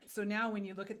Mac. So now when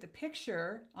you look at the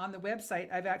picture on the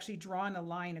website, I've actually drawn a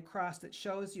line across that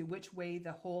shows you which way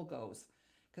the hole goes,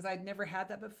 because I'd never had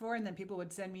that before, and then people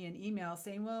would send me an email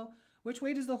saying, well, which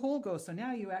way does the hole go? So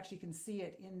now you actually can see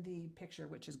it in the picture,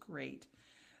 which is great.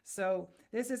 So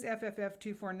this is FFF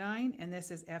 249, and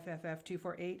this is FFF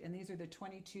 248, and these are the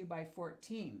 22 by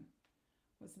 14.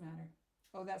 What's the matter?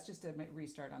 Oh, that's just a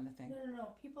restart on the thing. No.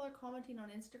 People are commenting on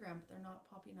Instagram, but they're not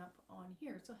popping up on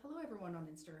here. So hello everyone on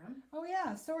Instagram. Oh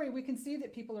yeah, sorry. We can see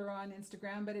that people are on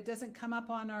Instagram, but it doesn't come up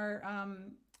on our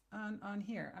on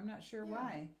here. I'm not sure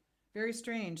why. Very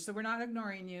strange. So we're not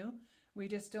ignoring you. We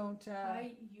just don't.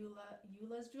 Hi,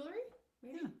 Eula's Jewelry.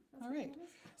 Maybe? Yeah. That's All what right. it is?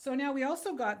 So now we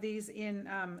also got these in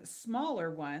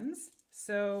smaller ones.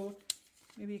 So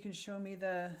maybe you can show me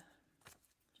the.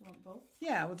 Do you want both?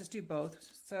 Yeah, we'll just do both.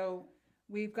 So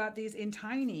we've got these in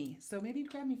tiny. So maybe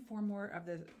grab me 4 more of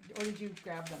the, or did you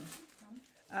grab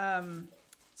them?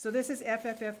 So this is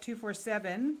FFF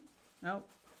 247, No,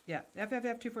 yeah,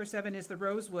 FFF 247 is the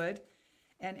rosewood,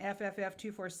 and FFF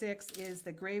 246 is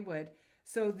the gray wood.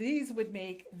 So these would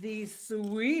make the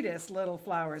sweetest little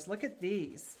flowers. Look at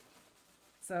these.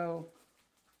 So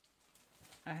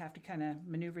I have to kind of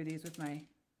maneuver these with my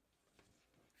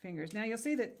fingers. Now you'll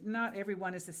see that not every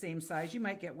one is the same size. You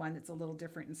might get one that's a little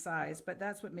different in size, but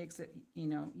that's what makes it, you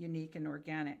know, unique and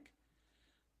organic.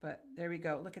 But there we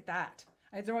go. Look at that.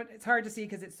 It's hard to see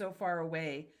because it's so far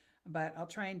away, but I'll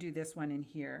try and do this one in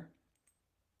here.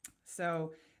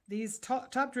 So these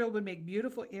top drill would make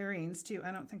beautiful earrings too.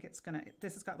 I don't think it's gonna,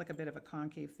 this has got like a bit of a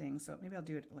concave thing, so maybe I'll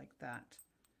do it like that.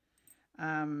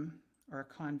 Or a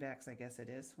convex, I guess it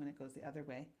is, when it goes the other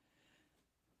way.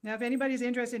 Now, if anybody's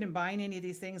interested in buying any of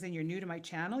these things and you're new to my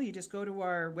channel, you just go to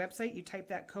our website, you type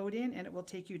that code in, and it will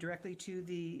take you directly to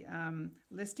the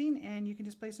listing, and you can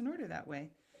just place an order that way.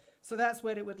 So that's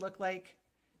what it would look like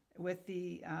with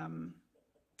the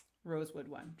rosewood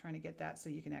one. I'm trying to get that so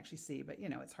you can actually see, but you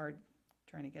know, it's hard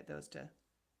trying to get those to,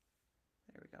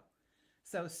 there we go.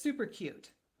 So super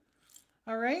cute.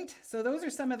 All right, so those are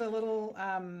some of the little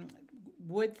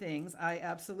wood things. I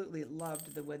absolutely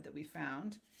loved the wood that we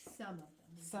found.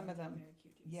 Some of them. Very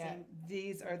cute too. Yeah, Same.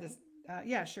 these are the,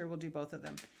 yeah, sure, we'll do both of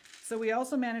them. So we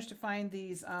also managed to find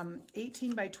these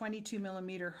 18 by 22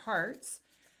 millimeter hearts.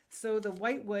 So the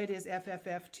white wood is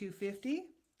FFF 250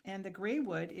 and the gray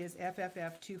wood is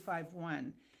FFF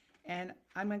 251. And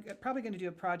I'm probably going to do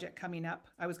a project coming up.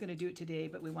 I was going to do it today,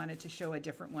 but we wanted to show a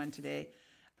different one today.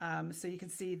 So you can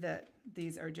see that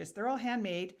these are just, they're all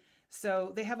handmade.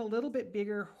 So they have a little bit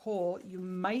bigger hole. You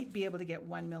might be able to get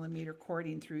 1 millimeter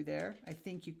cording through there. I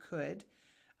think you could.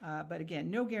 But again,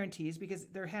 no guarantees because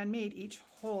they're handmade. Each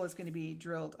hole is going to be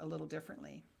drilled a little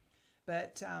differently.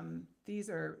 But these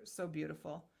are so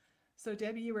beautiful. So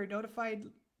Debbie, you were notified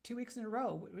 2 weeks in a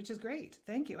row, which is great.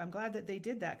 Thank you. I'm glad that they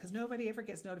did that because nobody ever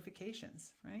gets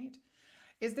notifications, right?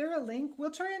 Is there a link?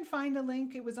 We'll try and find a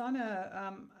link. It was on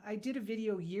a, I did a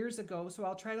video years ago, so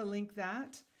I'll try to link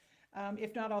that.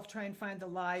 If not, I'll try and find the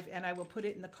live and I will put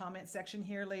it in the comment section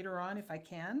here later on if I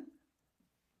can.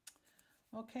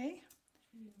 Okay.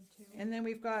 And then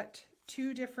we've got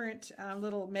two different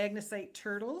little magnesite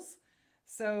turtles.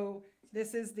 So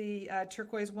this is the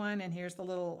turquoise one and here's the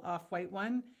little off-white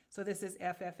one. So this is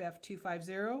FFF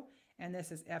 250 and this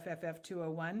is FFF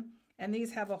 201. And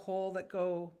these have a hole that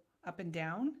go up and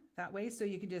down that way. So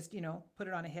you can just, you know, put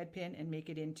it on a head pin and make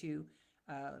it into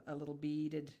a little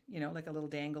beaded, you know, like a little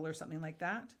dangle or something like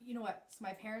that. You know what? So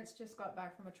my parents just got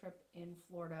back from a trip in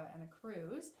Florida and a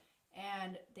cruise,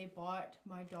 and they bought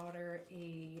my daughter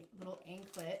a little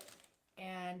anklet,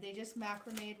 and they just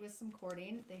macrameed with some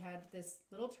cording. They had this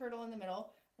little turtle in the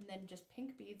middle, and then just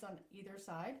pink beads on either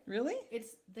side. Really?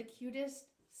 It's the cutest,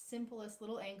 simplest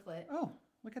little anklet. Oh,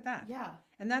 look at that. Yeah.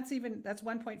 And that's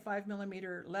 1.5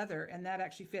 millimeter leather, and that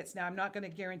actually fits. Now, I'm not going to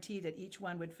guarantee that each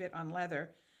one would fit on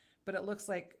leather, but it looks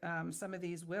like some of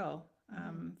these will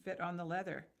fit on the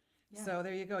leather. Yeah. So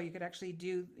there you go. You could actually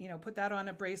do, you know, put that on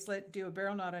a bracelet, do a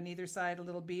barrel knot on either side, a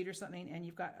little bead or something, and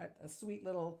you've got a sweet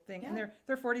little thing. Yeah. And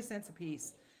they're 40 cents a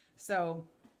piece. So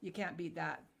you can't beat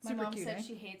that. My mom said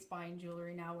she hates buying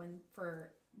jewelry now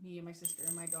for me and my sister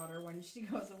and my daughter when she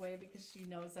goes away because she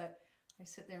knows that I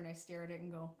sit there and I stare at it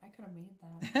and go, I could have made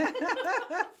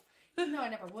that. No, I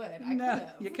never would. I could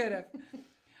have. You could have.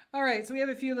 All right, so we have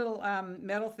a few little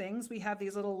metal things. We have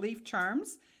these little leaf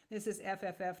charms. This is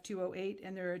FFF 208,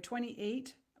 and they're a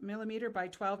 28 millimeter by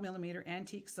 12 millimeter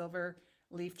antique silver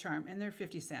leaf charm, and they're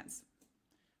 50 cents.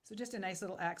 So just a nice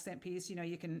little accent piece. You know,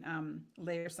 you can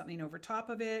layer something over top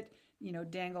of it, you know,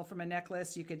 dangle from a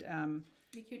necklace. You could,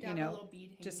 you know, a little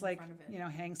bead just like, you know,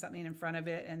 hang something in front of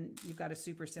it, and you've got a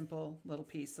super simple little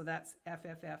piece. So that's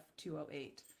FFF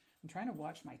 208. I'm trying to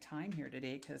watch my time here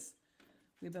today because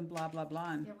we've been blah, blah,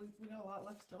 blah. Yeah, we got a lot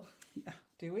left still. Yeah.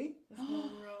 Do we? This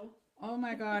little row. Oh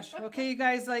my gosh. Okay, you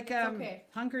guys, like, okay.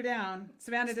 Hunker down.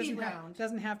 Savannah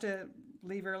doesn't have to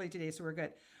leave early today, so we're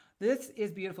good. This is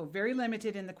beautiful. Very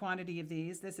limited in the quantity of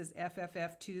these. This is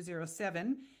FFF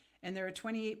 207, and they're a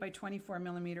 28 by 24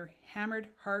 millimeter hammered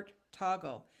heart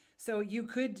toggle. So you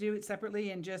could do it separately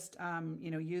and just,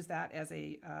 you know, use that as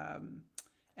a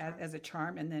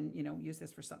charm, and then, you know, use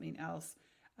this for something else.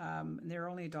 They're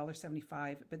only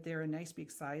 $1.75, but they're a nice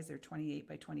big size. They're 28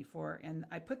 by 24. And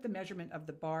I put the measurement of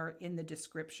the bar in the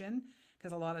description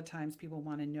because a lot of times people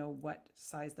want to know what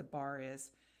size the bar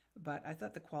is. But I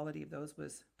thought the quality of those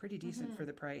was pretty decent for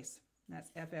the price. And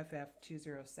that's FFF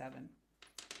 207.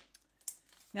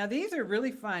 Now these are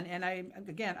really fun. And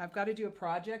I've got to do a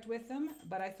project with them,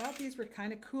 but I thought these were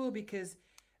kind of cool because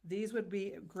these would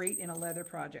be great in a leather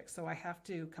project. So I have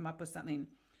to come up with something.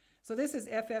 So this is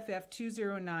FFF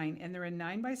 209, and they're a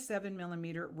 9x7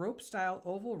 mm rope style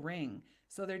oval ring.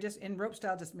 So they're just, in rope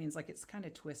style just means like it's kind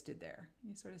of twisted there.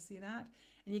 You sort of see that?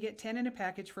 And you get 10 in a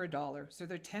package for $1. So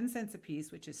they're 10 cents a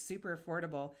piece, which is super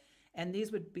affordable. And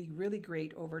these would be really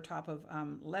great over top of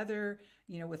leather,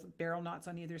 you know, with barrel knots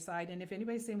on either side. And if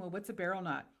anybody's saying, well, what's a barrel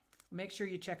knot? Make sure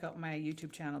you check out my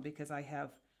YouTube channel because I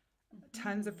have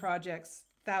tons of projects,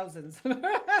 thousands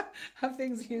of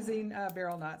things using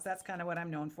barrel knots. That's kind of what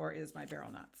I'm known for, is my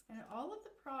barrel knots. And all of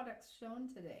the products shown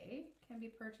today can be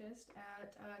purchased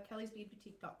at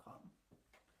kellysbeadboutique.com.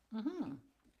 Mm-hmm.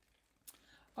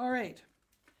 All right.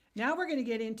 Now we're going to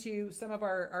get into some of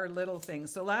our little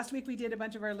things. So last week we did a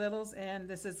bunch of our littles, and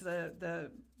this is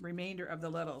the remainder of the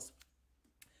littles.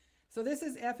 So this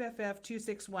is FFF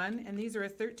 261, and these are a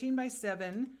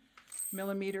 13x7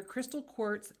 mm crystal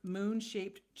quartz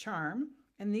moon-shaped charm,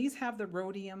 and these have the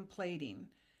rhodium plating.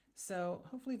 So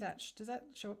hopefully does that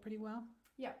show up pretty well?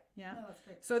 Yeah. Yeah. No, that's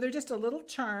great. So they're just a little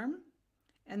charm,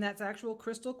 and that's actual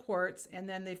crystal quartz, and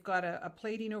then they've got a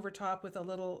plating over top with a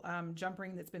little jump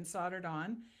ring that's been soldered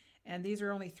on, and these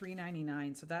are only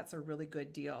 $3.99, so that's a really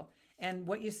good deal. And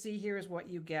what you see here is what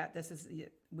you get. This is,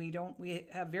 we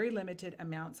have very limited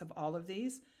amounts of all of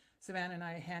these. Savannah and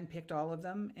I handpicked all of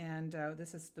them, and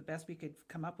this is the best we could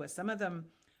come up with. Some of them,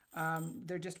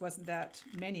 there just wasn't that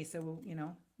many, so you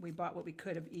know, we bought what we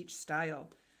could of each style.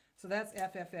 So that's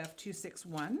FFF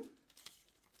 261.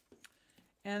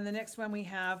 And the next one we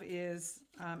have is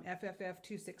FFF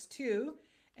 262,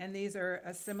 and these are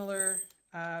a similar,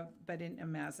 but in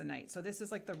amazonite. So this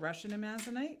is like the Russian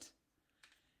amazonite,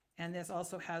 and this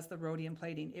also has the rhodium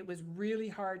plating. It was really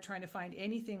hard trying to find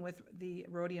anything with the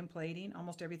rhodium plating.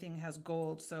 Almost everything has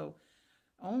gold, so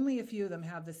only a few of them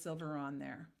have the silver on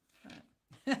there.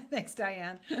 Thanks,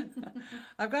 Diane.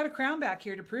 I've got a crown back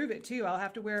here to prove it too. I'll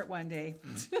have to wear it one day.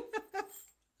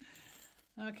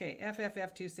 Okay,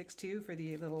 FFF 262 for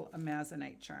the little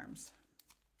amazonite charms.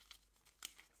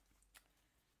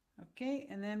 Okay,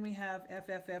 and then we have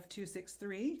FFF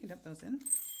 263. You can dump those in.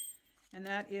 And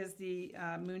that is the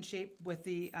moon shape with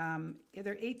the,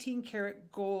 they're 18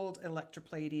 karat gold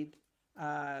electroplated.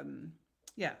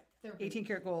 Yeah, 18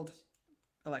 karat gold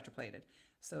electroplated.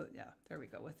 So yeah, there we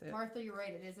go with it. Martha, you're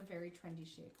right. It is a very trendy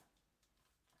shape.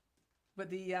 But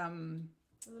the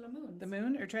little moons. The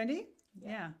moon are trendy?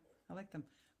 Yeah, I like them.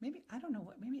 Maybe, I don't know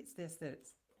what, maybe it's this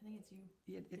that's. I think it's you.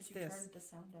 Yeah, it's you this. Turned the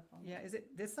sound up on. Yeah, is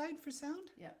it this side for sound?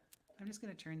 Yeah. I'm just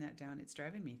going to turn that down. It's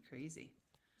driving me crazy.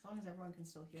 As long as everyone can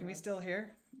still hear. Can we still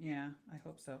hear? Yeah, I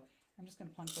hope so. I'm just going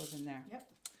to plunk those in there. Yep.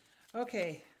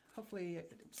 Okay, hopefully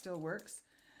it still works.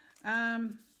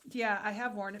 Yeah, I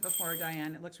have worn it before,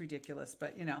 Diane. It looks ridiculous,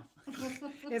 but you know,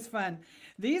 it's fun.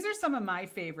 These are some of my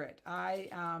favorite.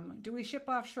 Do we ship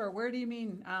offshore? Where do you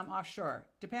mean offshore?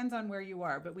 Depends on where you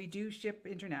are, but we do ship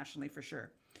internationally for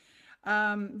sure.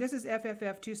 This is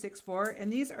FFF 264,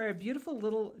 and these are a beautiful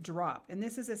little drop, and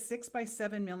this is a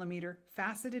 6x7 mm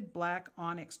faceted black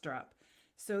onyx drop.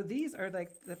 So these are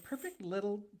like the perfect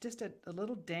little, just a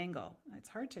little dangle. It's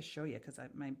hard to show you because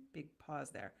my big paws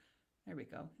there. There we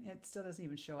go. It still doesn't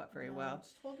even show up very well.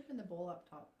 Just hold it in the bowl up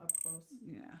top, up close.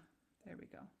 Yeah, there we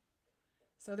go.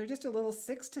 So they're just a little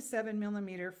 6 to 7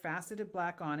 mm faceted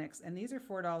black onyx, and these are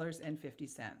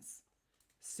 $4.50.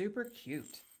 Super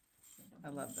cute. I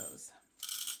love those.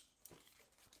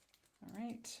 All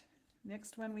right,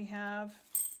 next one we have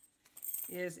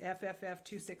is FFF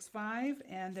 265,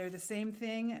 and they're the same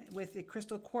thing with the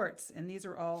crystal quartz, and these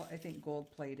are all, I think,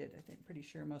 gold plated. I think, pretty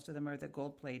sure most of them are the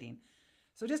gold plating.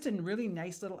 So just a really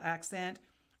nice little accent.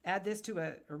 Add this to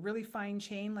a really fine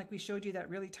chain, like we showed you, that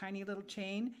really tiny little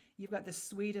chain. You've got the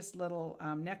sweetest little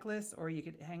necklace, or you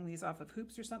could hang these off of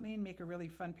hoops or something and make a really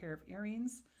fun pair of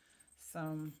earrings.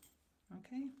 So,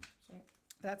 okay,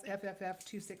 that's FFF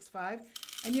 265.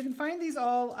 And you can find these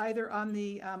all either on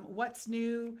the What's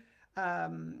New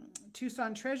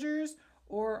Tucson Treasures,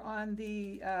 or on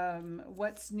the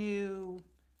What's New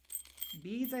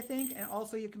Beads, I think. And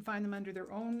also you can find them under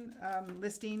their own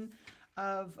listing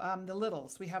of the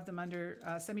littles. We have them under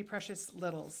semi-precious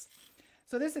littles.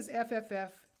 So this is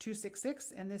FFF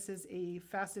 266, and this is a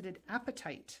faceted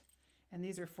apatite, and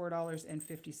these are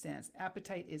 $4.50.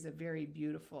 Apatite is a very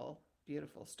beautiful,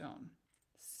 beautiful stone.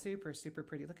 Super, super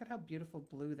pretty. Look at how beautiful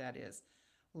blue that is.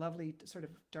 Lovely sort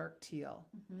of dark teal.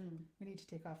 Mm-hmm. We need to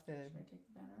take off the... Should I take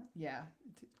the banner off? Yeah,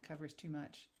 it covers too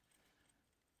much.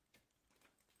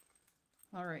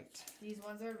 All right. These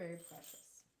ones are very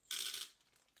precious.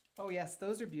 Oh yes,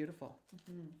 those are beautiful.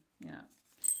 Mm-hmm. Yeah.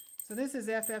 So this is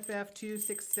FFF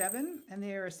 267, and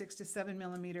they are a 6 to 7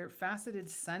 mm faceted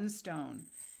sunstone.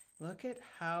 Look at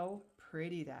how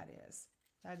pretty that is.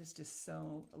 That is just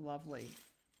so lovely.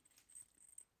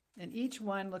 And each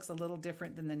one looks a little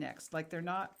different than the next. Like they're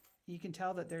not, you can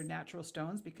tell that they're natural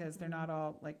stones because they're not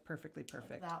all like perfectly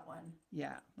perfect. Like that one.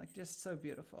 Yeah, like just so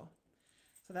beautiful.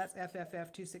 So that's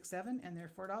FFF 267 and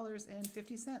they're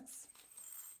 $4.50.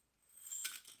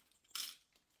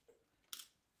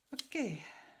 Okay.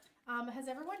 Has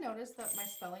everyone noticed that my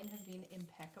spelling has been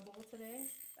impeccable today?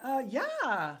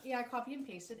 Yeah. Yeah, I copy and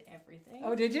pasted everything.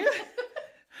 Oh, did you?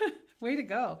 Way to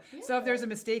go. Yeah. So if there's a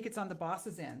mistake, it's on the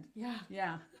boss's end. Yeah.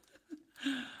 Yeah.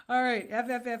 All right,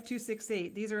 FFF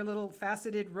 268. These are a little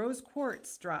faceted rose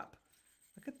quartz drop.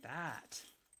 Look at that.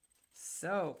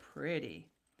 So pretty.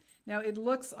 Now it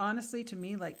looks honestly to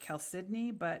me like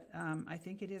chalcedony, but I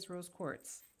think it is rose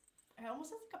quartz. It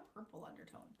almost has like a purple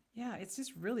undertone. Yeah, it's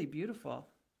just really beautiful.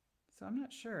 So I'm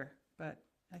not sure, but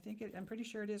I think I'm pretty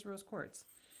sure it is rose quartz.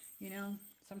 You know,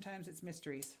 sometimes it's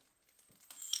mysteries.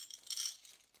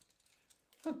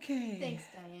 Okay. Thanks,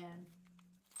 Diane.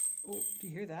 Oh, do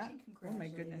you hear that? She Oh my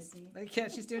goodness. congratulated Yeah,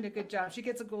 she's doing a good job. She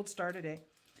gets a gold star today.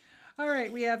 All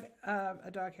right, we have a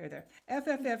dog hair there.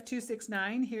 FFF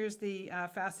 269. Here's the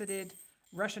faceted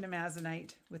Russian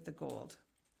amazonite with the gold.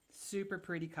 Super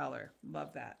pretty color.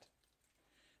 Love that.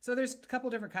 So there's a couple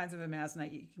different kinds of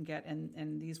amazonite you can get,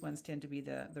 and these ones tend to be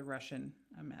the Russian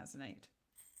amazonite.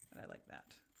 But I like that.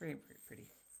 Very, very pretty.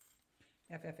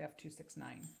 FFF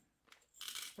 269.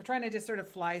 We're trying to just sort of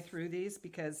fly through these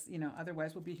because, you know,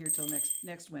 otherwise we'll be here till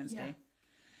next Wednesday. Yeah.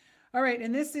 All right,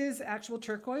 and this is actual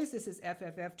turquoise. This is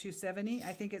FFF 270.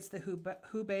 I think it's the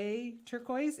Hubei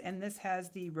turquoise, and this has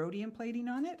the rhodium plating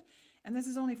on it. And this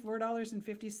is only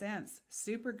 $4.50.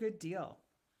 Super good deal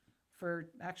for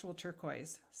actual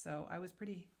turquoise. So I was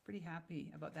pretty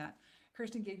happy about that.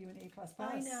 Kirsten gave you an A++.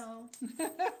 I know.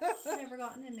 I've never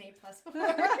gotten an A+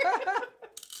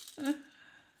 before.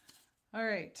 All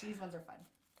right. These ones are fun.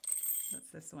 What's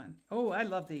this one? Oh, I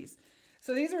love these.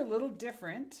 So these are a little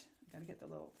different. Gotta get the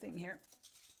little thing here.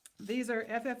 These are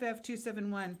FFF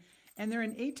 271, and they're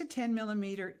an 8 to 10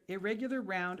 millimeter irregular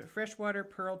round freshwater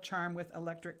pearl charm with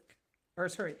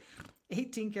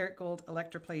 18 karat gold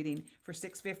electroplating for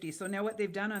 $6.50. So now what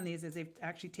they've done on these is they've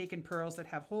actually taken pearls that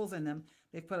have holes in them.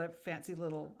 They've put a fancy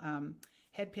little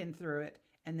head pin through it,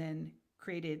 and then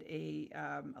created a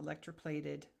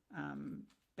electroplated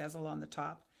bezel on the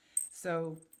top.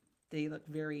 So they look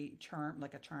very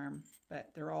like a charm, but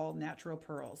they're all natural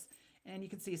pearls. And you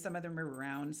can see some of them are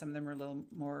round, some of them are a little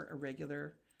more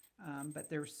irregular, but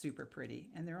they're super pretty.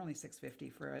 And they're only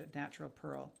 $6.50 for a natural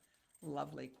pearl.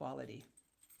 Lovely quality.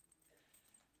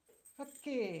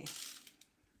 Okay,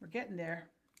 we're getting there.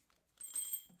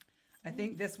 I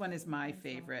think this one is my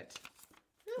favorite.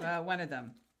 Really? One of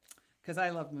them, because I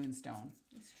love moonstone.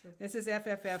 That's true. This is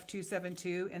FFF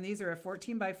 272, and these are a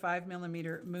 14 by 5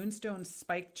 millimeter moonstone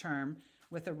spike charm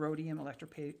with a rhodium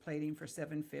electroplating for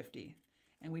 $7.50.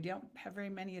 And we don't have very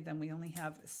many of them. We only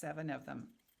have 7 of them.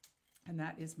 And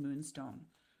that is moonstone,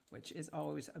 which is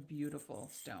always a beautiful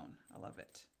stone. I love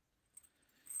it.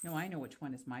 No, I know which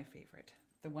one is my favorite.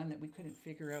 The one that we couldn't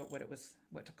figure out what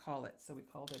to call it. So we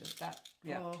called it that.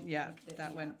 Yeah, Oh, yeah, okay,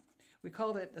 that yeah. one. We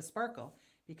called it the sparkle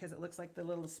because it looks like the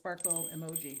little sparkle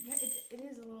emoji. Yeah, it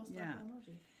is a little sparkle Yeah.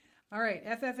 emoji. All right,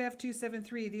 FFF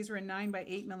 273. These are a 9 by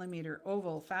 8 millimeter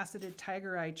oval faceted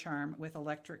tiger eye charm with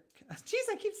electric. Geez,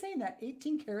 I keep saying that.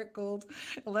 18 karat gold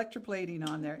electroplating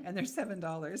on there, and they're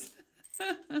 $7.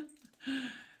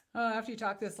 After you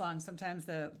talk this long, sometimes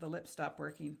the lips stop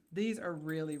working. These are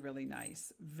really, really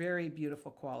nice. Very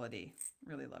beautiful quality.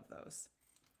 Really love those.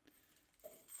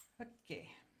 Okay.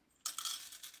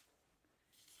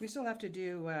 We still have to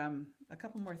do a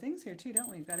couple more things here too, don't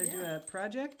we? We've got to do Yeah. a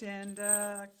project and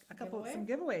Giveaway? some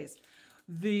giveaways.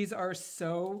 These are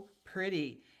so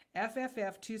pretty.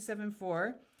 FFF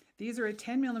 274. These are a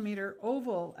 10 millimeter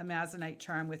oval amazonite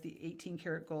charm with the 18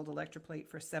 karat gold electroplate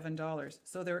for $7.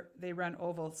 So they run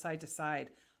oval side to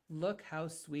side. Look how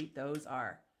sweet those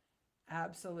are.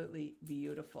 Absolutely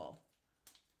beautiful.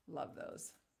 Love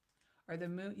those. Are the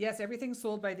moon? Yes, everything's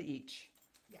sold by the each.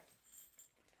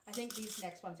 I think these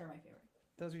next ones are my favorite.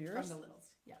 Those are From yours? the littles.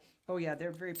 Yeah. Oh yeah,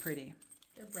 they're very pretty.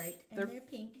 They're bright and They're- they're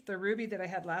pink. The ruby that I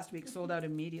had last week sold out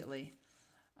immediately.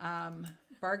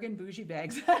 Bargain bougie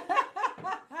bags.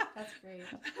 That's great.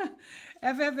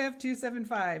 FFF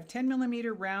 275, 10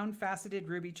 millimeter round faceted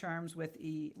ruby charms with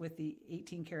the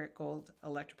 18 karat gold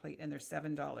electroplate, and they're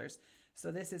 $7.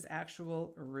 So this is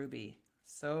actual ruby.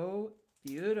 So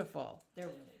beautiful. They're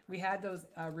really We had those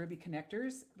ruby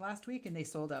connectors last week and they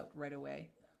sold out right away.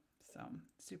 So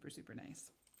super, super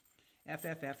nice.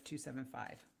 FFF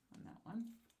 275 on that one.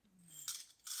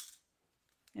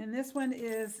 And this one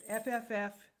is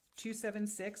FFF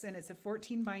 276, and it's a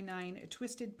 14 by 9 a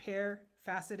twisted pear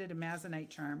faceted amazonite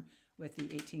charm with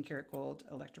the 18 karat gold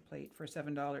electroplate for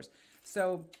 $7.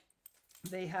 So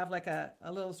they have like a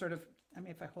little sort of, I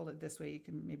mean, if I hold it this way, you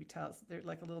can maybe tell they're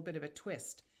like a little bit of a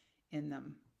twist in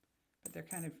them, but they're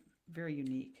kind of very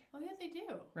unique. Oh yeah, they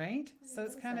do. Right? So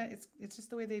it's kind of, it's just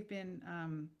the way they've been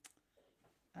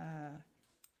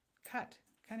cut.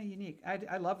 Kind of unique.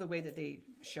 I love the way that they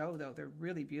show, though. They're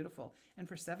really beautiful. And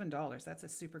for $7, that's a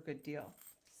super good deal.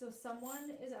 So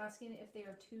someone is asking if they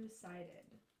are two-sided.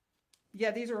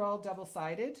 Yeah, these are all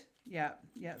double-sided. Yeah,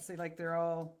 yeah. So like they're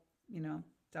all, you know,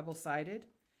 double-sided.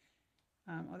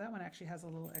 Oh, that one actually has a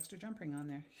little extra jump ring on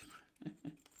there.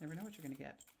 Never know what you're going to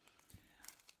get.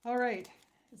 All right.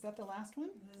 Is that the last one?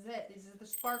 This is it. These are the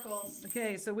sparkles.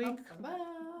 Okay, so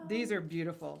these are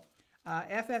beautiful.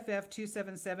 FFF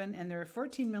 277, and they're a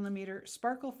 14 millimeter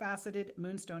sparkle faceted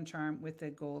moonstone charm with the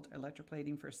gold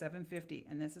electroplating for $7.50.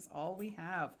 And this is all we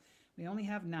have. We only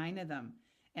have 9 of them.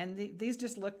 And these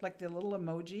just look like the little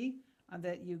emoji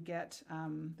that you get,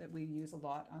 that we use a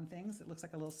lot on things. It looks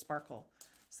like a little sparkle.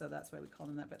 So that's why we call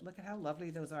them that. But look at how lovely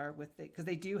those are with because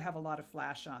they do have a lot of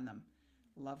flash on them.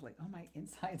 Lovely. Oh, my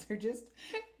insides are just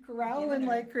growling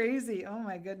like crazy. Oh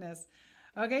my goodness.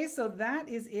 Okay, so that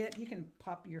is it. You can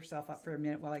pop yourself up for a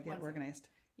minute while I get organized.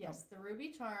 Yes, the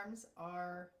ruby charms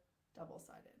are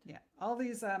double-sided. Yeah, all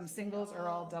these singles are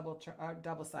all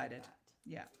double-sided.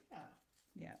 Yeah.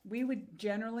 Yeah. We would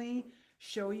generally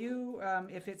show you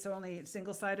if it's only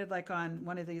single-sided, like on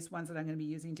one of these ones that I'm going to be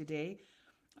using today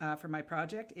for my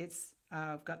project. It's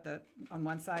got the on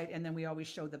one side, and then we always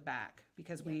show the back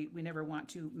because we never want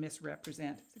to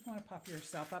misrepresent. So if you want to pop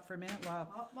yourself up for a minute while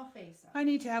Pop my face up. I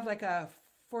need to have like a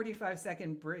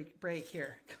 45-second break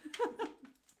here.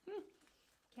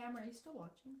 Cam, are you still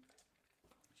watching?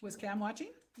 Was Cam watching?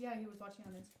 Yeah, he was watching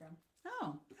on Instagram.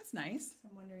 Oh, that's nice. So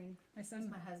I'm wondering, My it's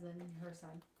son. my husband and her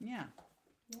son. Yeah.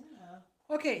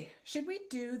 Yeah. Okay, should we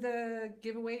do the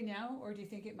giveaway now, or do you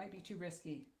think it might be too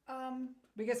risky?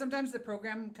 Because sometimes the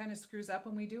program kind of screws up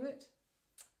when we do it.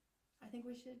 I think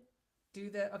we should Do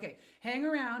okay. Hang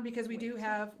around because we do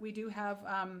have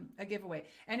a giveaway.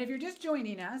 And if you're just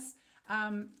joining us,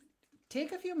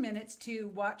 take a few minutes to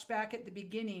watch back at the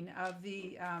beginning of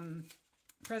the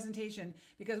presentation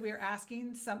because we are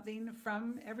asking something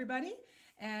from everybody.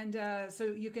 And so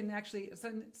you can actually, so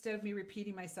instead of me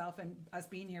repeating myself and us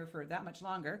being here for that much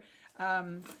longer,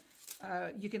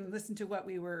 you can listen to what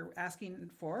we were asking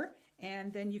for,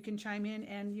 and then you can chime in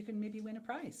and you can maybe win a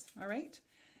prize. All right.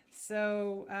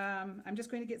 So I'm just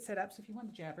going to get set up. So if you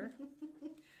want to jabber.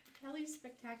 Kellie's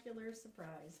spectacular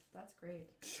surprise. That's great.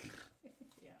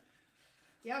 Yeah.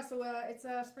 Yeah. So it's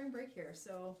a spring break here.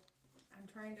 So I'm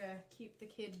trying to keep the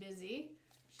kid busy.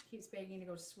 She keeps begging to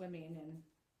go swimming, and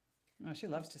Oh, she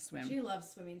loves to swim. she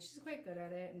loves swimming. She's quite good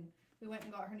at it. And we went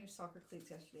and got her new soccer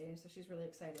cleats yesterday. So she's really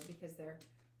excited because they're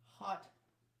hot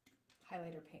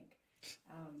highlighter pink.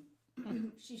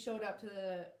 She showed up to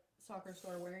the soccer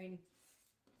store wearing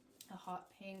a hot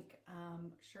pink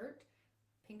shirt,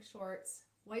 pink shorts,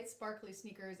 white sparkly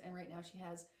sneakers, and right now she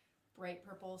has bright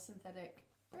purple synthetic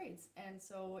braids. And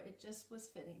so it just was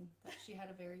fitting that she had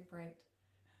a very bright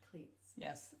cleats.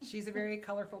 Yes, she's a very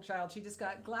colorful child. She just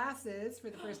got glasses for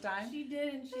the first time. She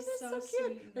did, and she's so cute.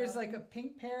 sweet. There's like a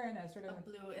pink pair and a sort of a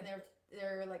blue, and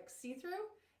they're like see-through,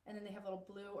 and then they have little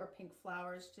blue or pink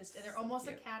flowers, just, and they're almost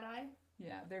a cat eye.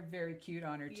 Yeah, they're very cute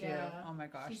on her too. Yeah. Oh my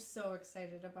gosh. She's so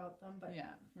excited about them. But yeah,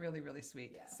 really, really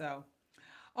sweet. Yeah. So,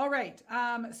 all right.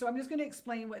 So I'm just going to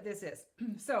explain what this is.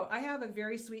 So I have a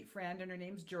very sweet friend, and her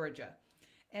name's Georgia,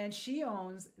 and she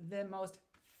owns the most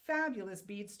fabulous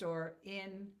bead store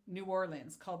in New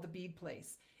Orleans called the Bead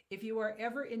Place. If you are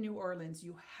ever in New Orleans,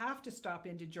 you have to stop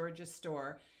into Georgia's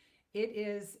store. It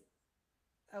is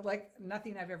like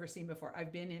nothing I've ever seen before.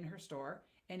 I've been in her store,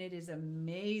 and it is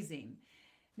amazing.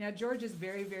 Now, George is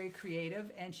very, very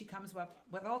creative, and she comes up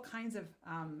with all kinds of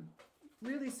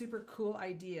really super cool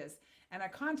ideas. And I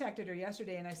contacted her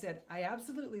yesterday, and I said, I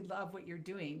absolutely love what you're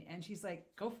doing. And she's like,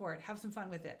 go for it. Have some fun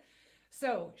with it.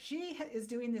 So she is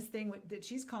doing this thing that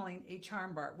she's calling a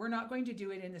charm bar. We're not going to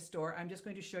do it in the store. I'm just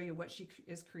going to show you what she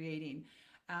is creating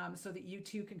so that you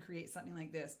too can create something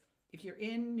like this. If you're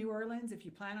in New Orleans, if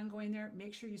you plan on going there,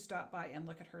 make sure you stop by and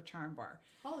look at her charm bar.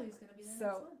 Holly's going to be there.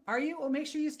 So are you? Well, make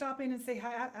sure you stop in and say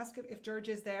hi. Ask if George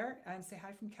is there and say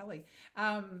hi from Kelly.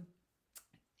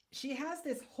 She has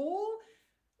this whole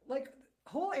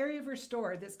area of her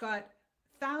store that's got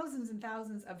thousands and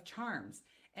thousands of charms.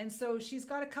 And so she's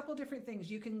got a couple different things.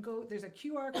 You can go, there's a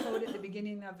QR code at the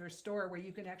beginning of her store where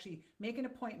you can actually make an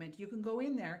appointment. You can go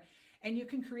in there and you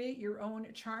can create your own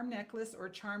charm necklace or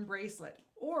charm bracelet,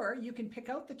 or you can pick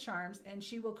out the charms and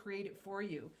she will create it for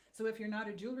you. So if you're not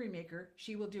a jewelry maker,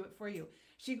 she will do it for you.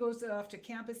 She goes off to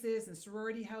campuses and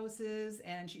sorority houses,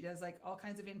 and she does like all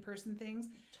kinds of in-person things.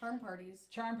 Charm parties.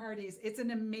 Charm parties. It's an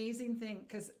amazing thing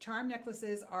because charm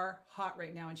necklaces are hot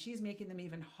right now, and she's making them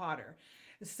even hotter.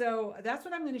 So that's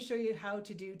what I'm going to show you how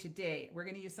to do today. We're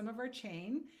going to use some of our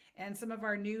chain and some of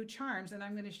our new charms, and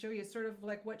I'm going to show you sort of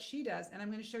like what she does, and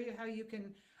I'm going to show you how you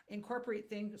can incorporate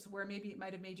things where maybe it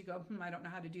might have made you go, I don't know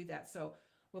how to do that. So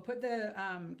we'll put the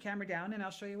camera down and I'll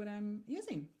show you what I'm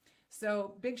using.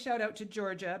 So big shout out to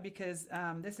Georgia because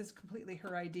this is completely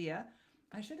her idea.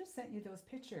 I should have sent you those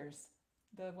pictures,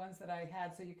 the ones that I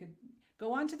had, so you could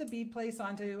go onto the Bead Place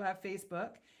onto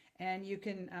Facebook, and you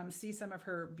can see some of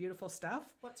her beautiful stuff.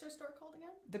 What's her store called again?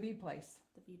 The Bead Place.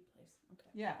 The Bead Place. Okay.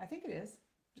 Yeah, I think it is.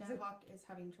 Jen Hawk is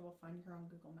having trouble finding her on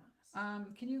Google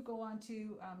Maps. Can you go on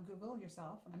to Google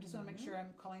yourself? I'm just want to make sure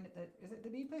I'm calling it is it the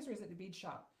Bead Place or is it the Bead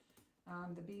Shop?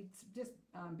 The Beads, just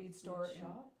Bead Store. Bead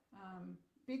Shop?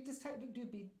 Just do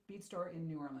bead store in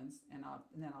New Orleans, and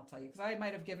then I'll tell you, because I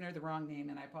might have given her the wrong name,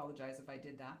 and I apologize if I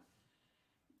did that.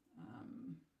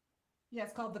 Yeah,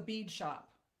 it's called the Bead Shop.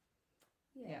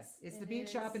 Yes, it's the Bead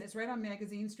Shop, and it's right on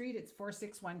Magazine Street. It's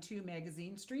 4612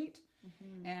 Magazine Street.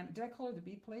 And did I call her the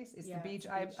Bead Place? It's the Bead.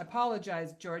 I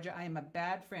apologize, Georgia. I am a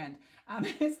bad friend.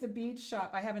 It's the Bead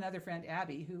Shop. I have another friend,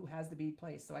 Abby, who has the Bead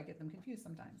Place, so I get them confused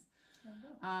sometimes.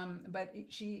 But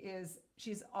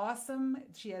she's awesome.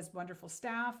 She has wonderful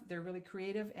staff. They're really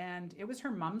creative, and it was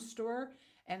her mom's store,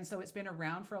 and so it's been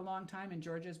around for a long time, and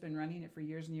Georgia's been running it for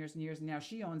years and years and years, and now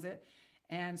she owns it,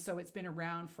 and so it's been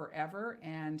around forever,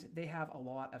 and they have a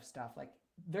lot of stuff. Like,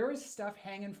 there is stuff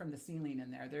hanging from the ceiling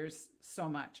in there. There's so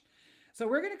much. So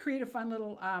we're going to create a fun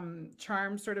little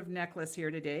charm sort of necklace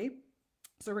here today.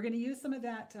 So we're going to use some of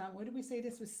that, what did we say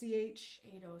this was, CH?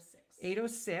 806.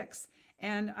 806.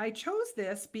 And I chose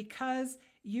this because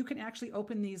you can actually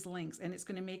open these links, and it's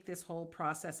going to make this whole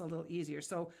process a little easier.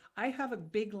 So I have a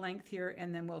big length here,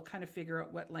 and then we'll kind of figure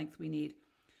out what length we need.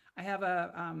 I have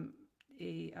a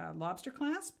lobster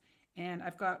clasp, and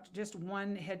I've got just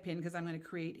one head pin because I'm going to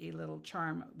create a little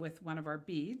charm with one of our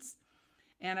beads.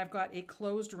 And I've got a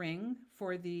closed ring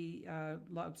for the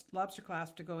lobster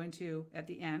clasp to go into at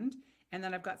the end. And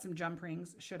then I've got some jump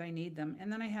rings should I need them.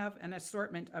 And then I have an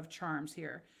assortment of charms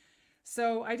here.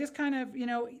 So I just kind of,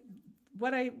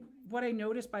 what I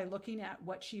noticed by looking at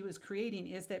what she was creating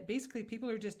is that basically people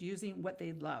are just using what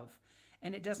they love.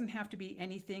 And it doesn't have to be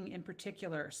anything in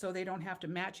particular. So they don't have to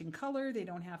match in color. They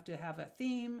don't have to have a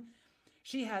theme.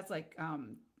 She has like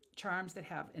charms that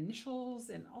have initials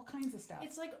and all kinds of stuff.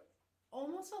 It's like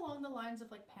almost along the lines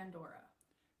of like Pandora.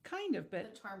 Kind of,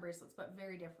 but... The charm bracelets, but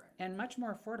very different. And much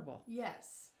more affordable.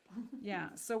 Yes. Yeah,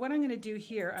 so what I'm going to do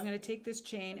here, I'm going to take this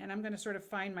chain and I'm going to sort of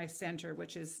find my center,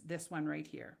 which is this one right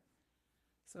here.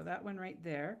 So that one right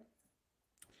there.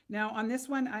 Now on this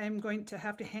one, I am going to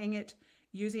have to hang it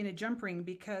using a jump ring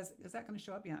because, is that going to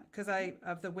show up? Yeah, because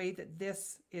of the way that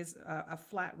this is a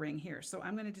flat ring here. So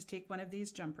I'm going to just take one of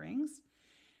these jump rings,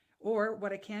 or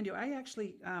what I can do, I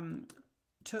actually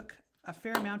took a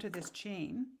fair amount of this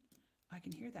chain. I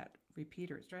can hear that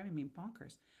repeater. It's driving me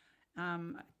bonkers.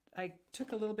 I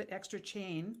took a little bit extra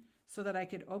chain so that I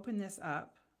could open this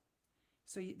up.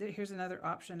 So here's another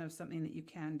option of something that you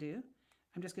can do.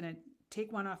 I'm just going to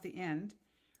take one off the end,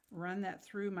 run that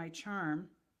through my charm,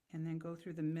 and then go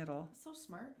through the middle. So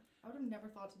smart. I would have never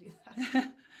thought to do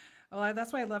that. Well,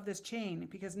 that's why I love this chain,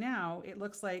 because now it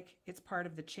looks like it's part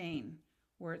of the chain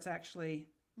where it's actually,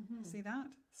 see that?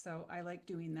 So I like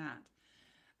doing that.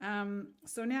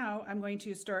 So now I'm going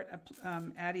to start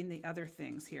adding the other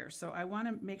things here. So I want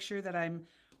to make sure that I'm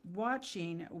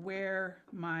watching where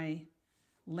my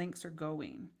links are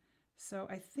going. So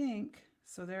I think,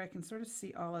 so there I can sort of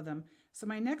see all of them. So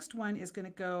my next one is going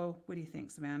to go, what do you think,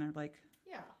 Savannah? Like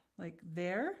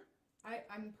there?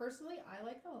 I'm personally, I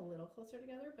like them a little closer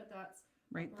together, but that's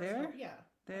right personal, there? Yeah.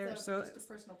 There. So just a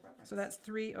personal preference. So that's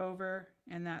 3 over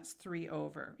and that's 3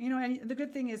 over. And the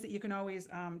good thing is that you can always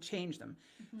change them.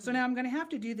 So now I'm going to have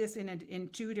to do this in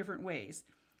 2 different ways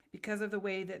because of the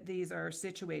way that these are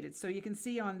situated. So you can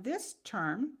see on this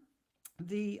charm,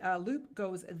 the loop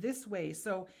goes this way.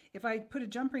 So if I put a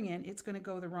jump ring in, it's going to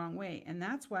go the wrong way. And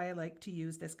that's why I like to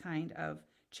use this kind of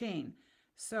chain.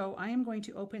 So I am going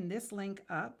to open this link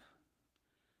up.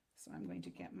 So I'm going to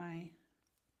get my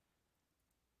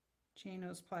chain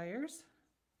nose pliers,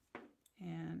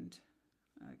 and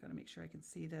I got to make sure I can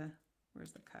see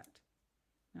where's the cut.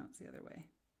 No, it's the other way.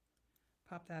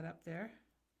 Pop that up there.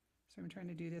 So I'm trying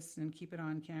to do this and keep it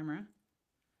on camera.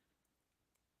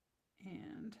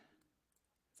 And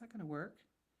that going to work?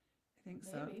 I think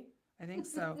so. Maybe. I think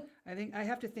so. I think I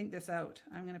have to think this out.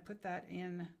 I'm going to put that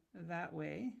in that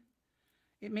way.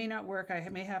 It may not work. I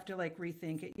may have to like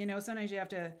rethink it. You know, sometimes you have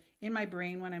to, in my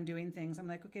brain when I'm doing things, I'm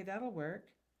like, okay, that'll work,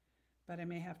 but I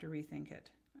may have to rethink it.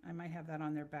 I might have that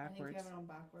on there backwards. I think you have it on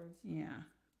backwards. Yeah,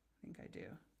 I think I do.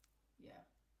 Yeah.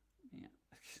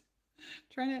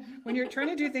 Yeah. When you're trying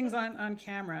to do things on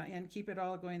camera and keep it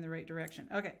all going the right direction.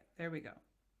 Okay, there we go.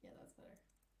 Yeah, that's better.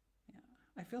 Yeah.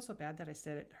 I feel so bad that I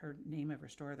said her name of her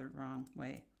store the wrong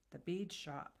way. The Bead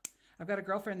Shop. I've got a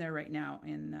girlfriend there right now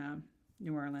in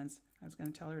New Orleans. I was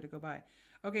going to tell her to go by.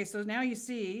 Okay, so now you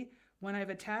see when I've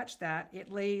attached that,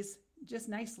 it lays just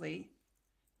nicely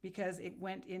because it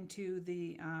went into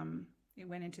the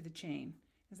chain.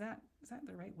 Is that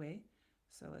the right way?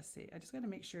 So let's see. I just got to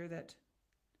make sure that,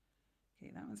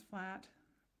 okay, that one's flat.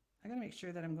 I got to make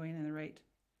sure that I'm going in the right.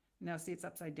 Now see, it's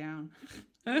upside down.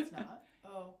 It's not?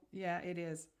 Oh. Yeah, it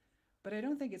is. But I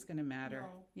don't think it's going to matter.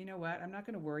 No. You know what? I'm not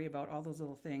going to worry about all those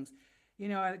little things. You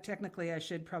know, technically I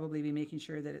should probably be making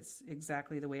sure that it's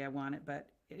exactly the way I want it. But,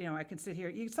 you know, I can sit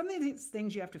here. Some of these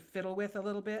things you have to fiddle with a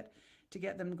little bit to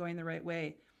get them going the right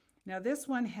way. Now this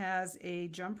one has a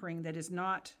jump ring that is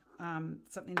not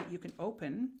something that you can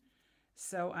open.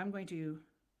 So I'm going to,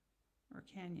 or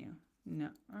can you? No,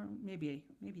 or maybe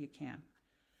you can.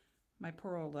 My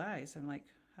poor old eyes. I'm like,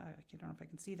 I don't know if I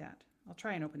can see that. I'll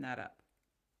try and open that up.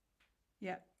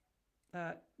 Yeah.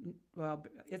 Well,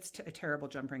 it's a terrible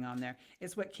jump ring on there.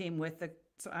 It's what came with the,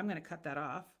 so I'm going to cut that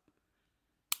off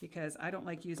because I don't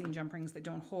like using jump rings that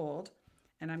don't hold.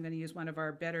 And I'm going to use one of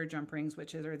our better jump rings,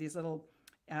 which are these little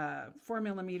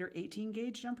 4mm 18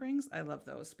 gauge jump rings. I love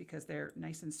those because they're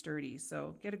nice and sturdy.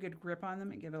 So get a good grip on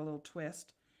them and give it a little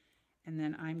twist. And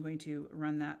then I'm going to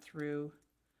run that through,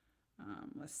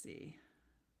 let's see,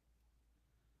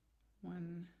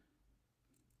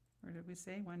 where did we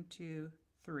say? 1, 2,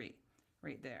 3,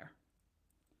 right there.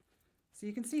 So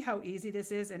you can see how easy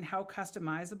this is and how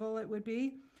customizable it would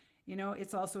be. You know,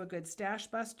 it's also a good stash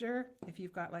buster if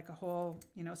you've got like a whole,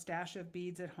 you know, stash of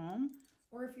beads at home.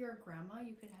 Or if you're a grandma,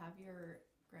 you could have your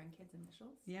grandkids'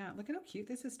 initials. Yeah, look at how cute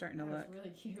this is starting to look. That's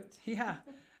really cute. Yeah,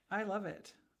 I love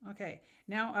it. Okay,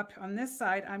 now up on this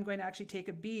side, I'm going to actually take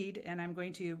a bead and I'm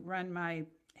going to run my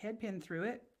head pin through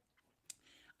it.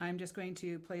 I'm just going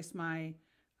to place my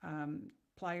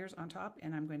pliers on top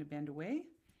and I'm going to bend away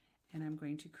and I'm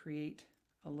going to create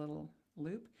a little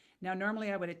loop. Now,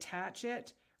 normally I would attach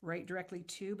it right directly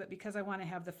to, but because I want to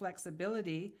have the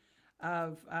flexibility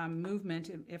of movement,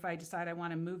 if I decide I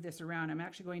want to move this around, I'm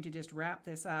actually going to just wrap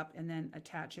this up and then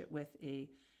attach it with a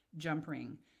jump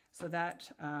ring. So that,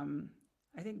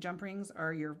 I think jump rings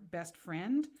are your best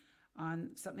friend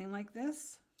on something like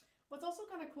this. What's also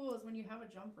kind of cool is when you have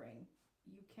a jump ring,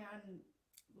 you can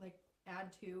like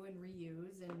add to and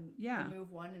reuse and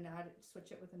remove one and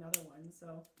switch it with another one.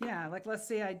 So yeah, like let's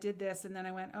say I did this and then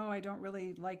I went, oh, I don't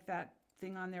really like that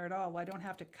thing on there at all. Well, I don't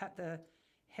have to cut the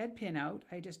head pin out.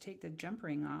 I just take the jump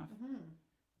ring off.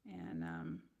 And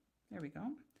there we go.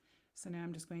 So now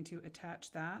I'm just going to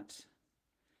attach that.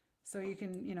 So you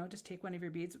can, you know, just take one of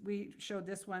your beads. We showed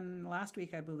this one last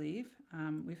week, I believe.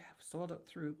 We've sold it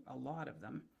through a lot of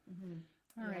them.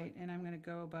 All right, and I'm going to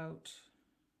go about,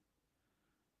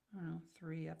 I don't know,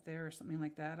 3 up there or something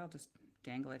like that. I'll just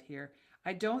dangle it here.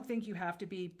 I don't think you have to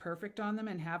be perfect on them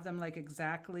and have them like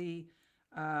exactly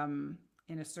in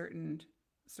a certain,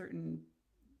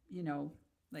 you know,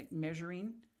 like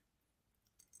measuring.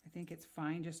 I think it's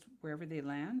fine just wherever they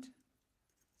land.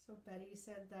 So Betty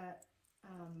said that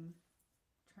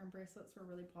charm bracelets were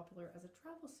really popular as a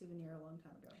travel souvenir a long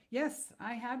time ago. Yes,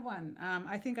 I had one.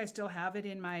 I think I still have it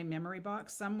in my memory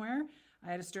box somewhere.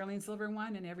 I had a sterling silver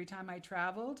one, and every time I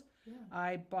traveled,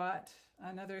 I bought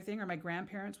another thing, or my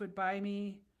grandparents would buy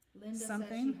me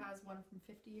something. Says she has one from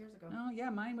 50 years ago. Oh yeah,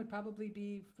 mine would probably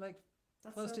be like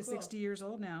close so to cool. 60 years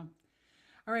old now.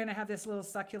 All right, and I have this little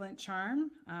succulent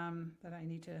charm that I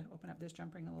need to open up this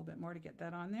jump ring a little bit more to get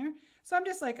that on there. So I'm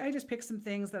just like, I just picked some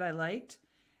things that I liked,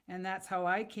 and that's how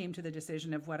I came to the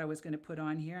decision of what I was going to put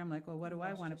on here. I'm like, well, what do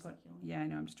I want to put? Succulent. Yeah, I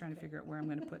know. I'm just trying to figure out where I'm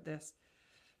going to put this.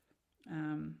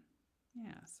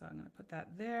 Yeah, so I'm going to put that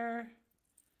there.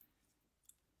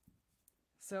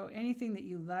 So anything that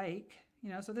you like, you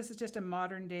know, so this is just a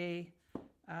modern day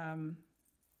kind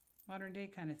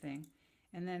of thing.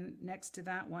 And then next to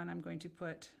that one, I'm going to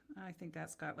put, I think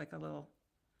that's got like a little,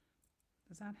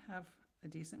 does that have a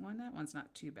decent one? That one's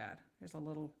not too bad. There's a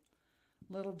little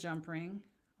jump ring.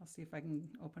 I'll see if I can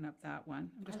open up that one.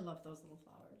 I love those little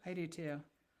flowers. I do too.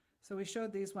 So we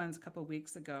showed these ones a couple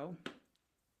weeks ago.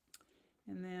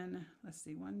 And then let's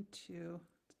see, 1, 2,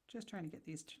 just trying to get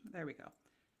these, there we go.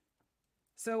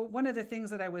 So one of the things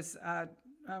that I was,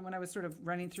 when I was sort of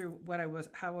running through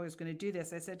how I was going to do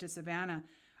this, I said to Savannah,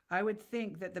 I would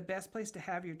think that the best place to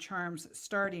have your charms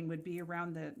starting would be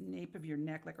around the nape of your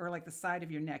neck, like the side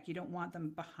of your neck. You don't want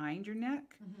them behind your neck.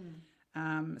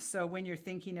 So when you're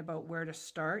thinking about where to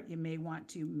start, you may want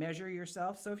to measure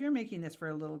yourself. So if you're making this for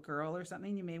a little girl or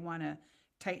something, you may want to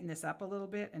tighten this up a little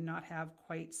bit and not have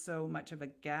quite so much of a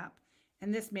gap.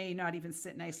 And this may not even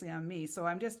sit nicely on me. So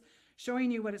I'm just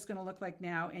showing you what it's going to look like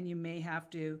now. And you may have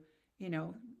to,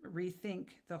 rethink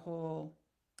the whole,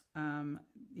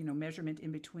 measurement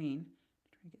in between.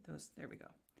 Try to get those. There we go.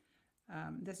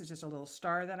 This is just a little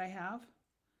star that I have.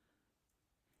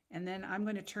 And then I'm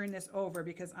going to turn this over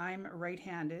because I'm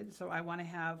right-handed. So I want to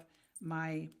have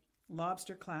my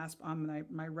lobster clasp on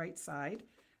my right side.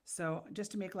 So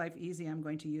just to make life easy, I'm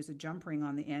going to use a jump ring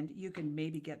on the end. You can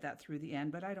maybe get that through the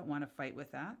end, but I don't want to fight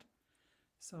with that.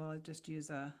 So I'll just use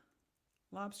a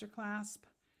lobster clasp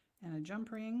and a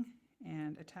jump ring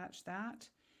and attach that.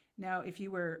 Now, if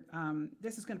you were,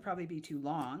 this is going to probably be too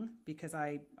long because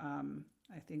I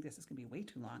think this is going to be way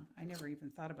too long. I never even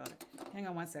thought about it. Hang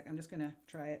on one sec. I'm just going to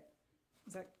try it.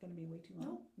 Is that going to be way too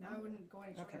long? No, I wouldn't go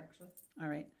any shorter, actually. All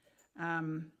right.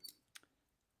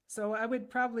 So I would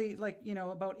probably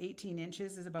about 18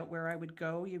 inches is about where I would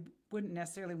go. You wouldn't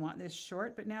necessarily want this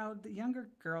short, but now the younger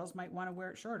girls might want to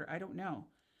wear it shorter. I don't know.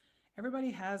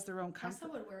 Everybody has their own comfort.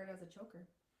 Tessa would wear it as a choker.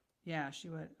 Yeah, she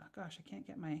would. Oh gosh, I can't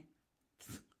get my,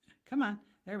 come on.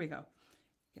 There we go.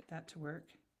 Get that to work.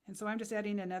 And so I'm just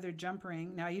adding another jump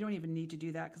ring. Now you don't even need to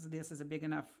do that because this is a big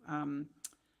enough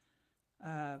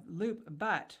loop,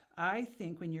 but I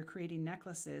think when you're creating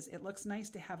necklaces, it looks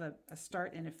nice to have a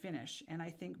start and a finish. And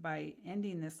I think by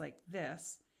ending this like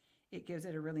this, it gives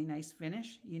it a really nice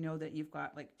finish. You know that you've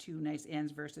got like two nice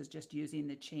ends versus just using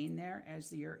the chain there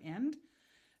as your end.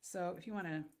 So if you want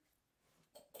to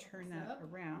turn that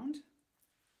around,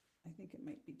 I think it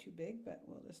might be too big, but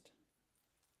we'll just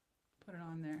put it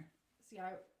on there. See,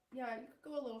 yeah, you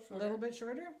could go a little shorter. A little bit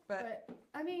shorter, but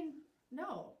I mean,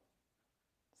 no.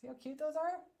 See how cute those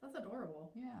are? That's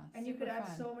adorable. Yeah. And you could add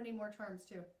so many more charms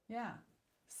too. Yeah.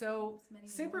 So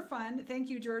super fun. Thank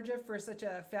you, Georgia, for such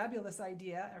a fabulous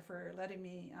idea, for letting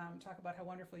me talk about how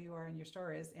wonderful you are and your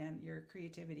store is, and your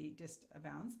creativity just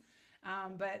abounds.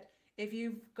 But if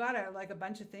you've got a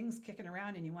bunch of things kicking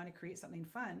around and you want to create something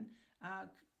fun,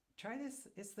 try this.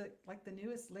 It's the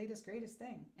newest, latest, greatest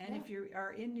thing. And if you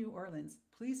are in New Orleans,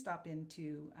 please stop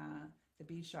into the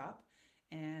Bead shop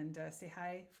and say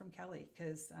hi from Kelly,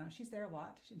 because she's there a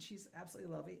lot and she's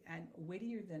absolutely lovely and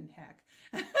wittier than heck.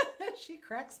 She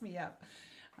cracks me up.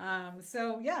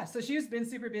 So she's been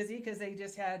super busy because they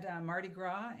just had Mardi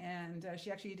Gras, and she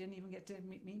actually didn't even get to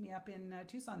meet me up in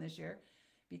Tucson this year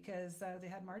because they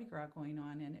had Mardi Gras going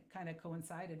on, and it kind of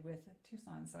coincided with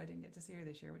Tucson, so I didn't get to see her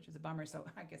this year, which is a bummer. So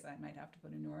I guess I might have to go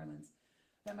to New Orleans.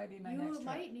 That might be my next trip. You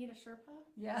might need a Sherpa.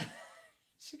 Yeah.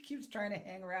 She keeps trying to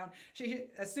hang around. She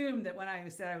assumed that when I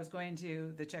said I was going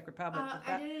to the Czech Republic,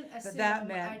 I didn't assume. that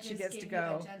meant she gets to go.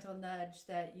 I just gave you a gentle nudge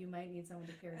that you might need someone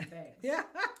to carry the bags. Yeah.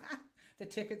 The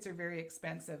tickets are very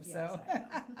expensive, yes, so. I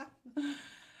know.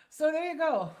 So there you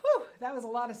go. Whew, that was a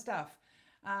lot of stuff.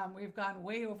 We've gone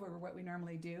way over what we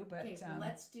normally do, but okay, so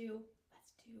let's do.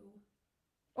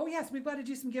 Oh yes, we've got to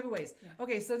do some giveaways. Yeah.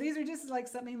 Okay, so these are just like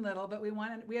something little, but we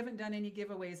haven't done any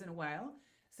giveaways in a while.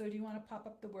 So do you want to pop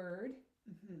up the word?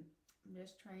 Mm-hmm. I'm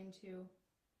just trying to.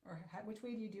 Or which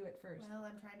way do you do it first? Well,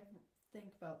 I'm trying to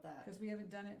think about that. Because we haven't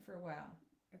done it for a while.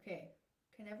 Okay.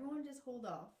 Can everyone just hold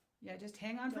off? Yeah, just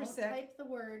hang on for a sec. Don't type the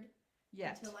word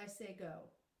yet until I say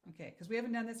go. Okay, because we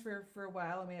haven't done this for a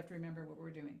while, and we have to remember what we're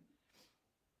doing.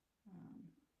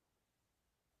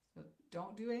 So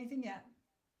don't do anything yet.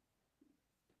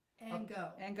 And go.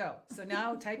 And go. So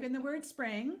now type in the word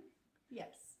spring.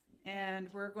 Yes. And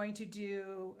we're going to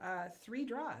do 3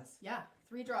 draws. Yeah,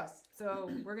 3 draws. So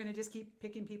we're going to just keep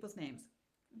picking people's names.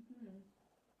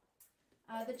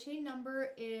 Mm-hmm. The chain number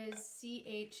is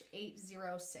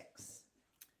CH806.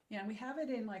 Yeah, and we have it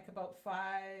in like about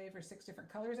 5 or 6 different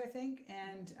colors, I think.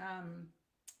 And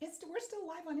we're still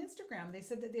live on Instagram. They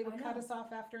said that they would cut us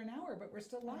off after an hour, but we're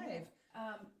still live.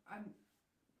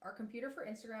 Our computer for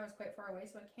Instagram is quite far away,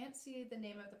 so I can't see the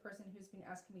name of the person who's been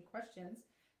asking me questions.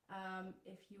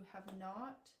 If you have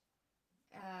not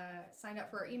signed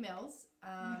up for our emails,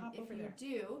 if you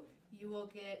do, you will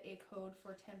get a code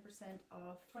for 10%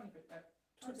 off.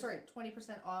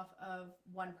 20% off of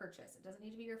one purchase. It doesn't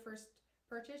need to be your first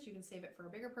purchase. You can save it for a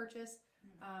bigger purchase,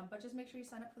 but just make sure you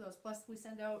sign up for those. Plus, we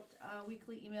send out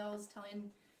weekly emails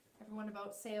telling everyone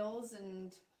about sales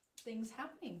and things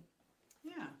happening.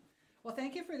 Yeah. Well, Well,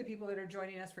 thank you for the people that are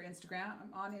joining us for Instagram.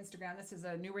 On Instagram, this is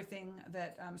a newer thing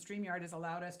that StreamYard has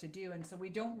allowed us to do, and so we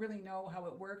don't really know how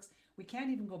it works. We can't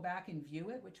even go back and view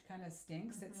it, which kind of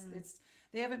stinks. It's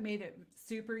they haven't made it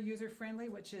super user friendly,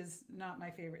 which is not my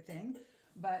favorite thing,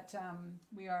 but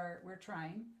we're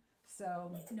trying.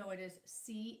 So no, it is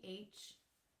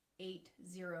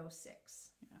CH806.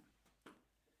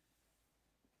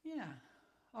 Yeah.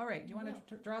 All right. Do you want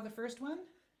to draw the first one?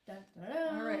 Dun, dun,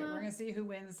 dun. All right. We're going to see who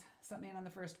wins something on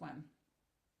the first one.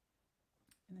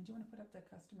 And then do you want to put up the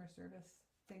customer service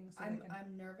thing? So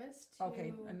I'm nervous to...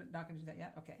 Okay. I'm not going to do that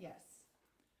yet. Okay. Yes.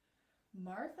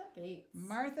 Martha Bates.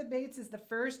 Martha Bates is the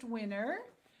first winner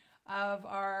of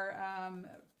our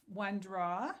one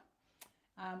draw.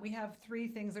 We have 3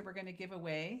 things that we're going to give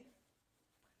away.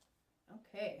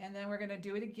 Okay. And then we're going to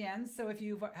do it again. So if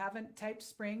you haven't typed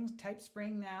spring, type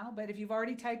spring now. But if you've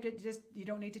already typed it, you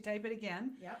don't need to type it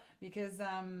again. Yep. Because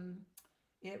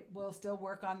it will still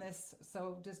work on this.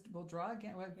 So we'll draw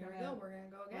again. Here we go. We're going to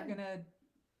go again. We're going to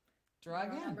draw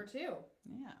again. Number 2. Yeah.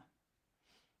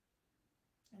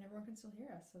 And everyone can still hear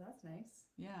us, so that's nice.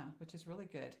 Yeah, which is really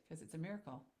good because it's a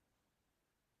miracle.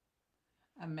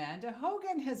 Amanda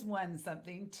Hogan has won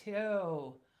something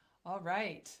too. All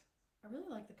right. I really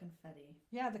like the confetti.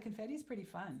 Yeah, the confetti is pretty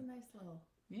fun. It's a nice little...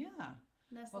 Yeah.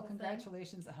 Nice well, little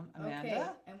congratulations, Amanda. Okay,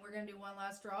 and we're going to do one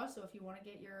last draw, so if you want to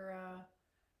get your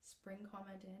spring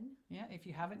comment in. Yeah, if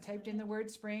you haven't typed in the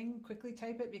word spring, quickly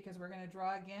type it because we're going to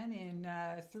draw again in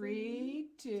 3,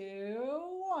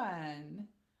 2, 1.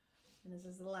 And this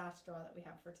is the last draw that we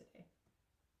have for today.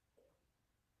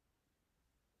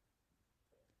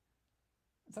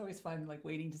 It's always fun, like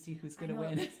waiting to see who's going to It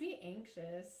win. makes me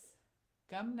anxious.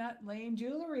 Gumnut Lane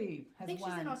Jewelry has won. I think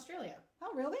she's in Australia.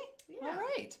 Oh, really? Yeah. All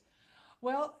right.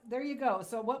 Well, there you go.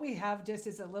 So what we have just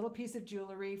is a little piece of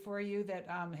jewelry for you that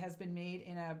has been made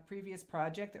in a previous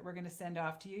project that we're going to send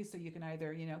off to you. So you can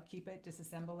either, keep it,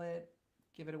 disassemble it,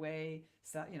 give it away,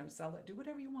 sell it, do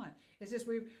whatever you want. It's just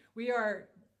we are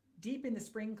deep in the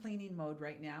spring cleaning mode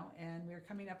right now, and we're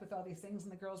coming up with all these things,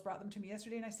 and the girls brought them to me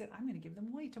yesterday, and I said, I'm going to give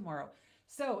them away tomorrow.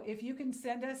 So if you can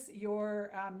send us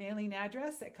your mailing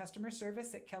address at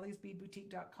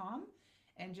customerservice@kellysbeadboutique.com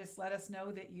and just let us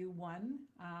know that you won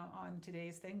on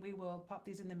today's thing, we will pop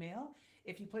these in the mail.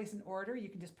 If you place an order, you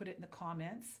can just put it in the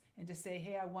comments and just say,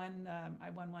 hey, I won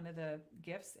one of the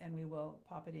gifts, and we will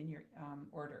pop it in your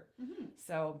order. Mm-hmm.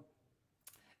 So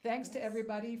thanks to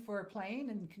everybody for playing,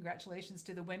 and congratulations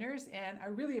to the winners. And I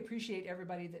really appreciate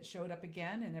everybody that showed up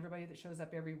again and everybody that shows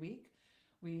up every week.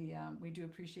 We do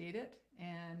appreciate it,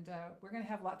 and we're going to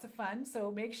have lots of fun.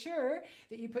 So make sure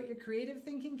that you put your creative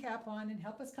thinking cap on and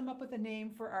help us come up with a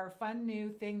name for our fun new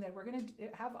thing that we're going to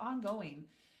have ongoing.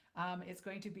 It's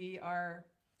going to be our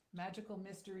magical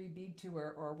mystery bead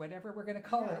tour, or whatever we're going to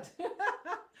call it.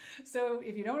 So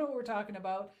if you don't know what we're talking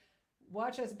about,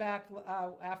 watch us back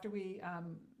after we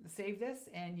save this,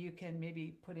 and you can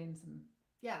maybe put in some.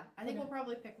 Yeah, I think we'll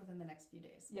probably pick within the next few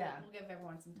days. Yeah. We'll give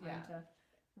everyone some time to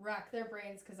rack their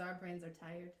brains, because our brains are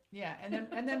tired. Yeah,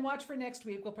 and then watch for next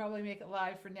week. We'll probably make it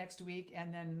live for next week,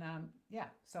 and then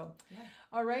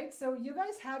all right. So you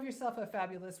guys have yourself a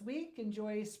fabulous week.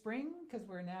 Enjoy spring, because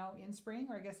we're now in spring,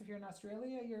 or I guess if you're in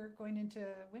Australia, you're going into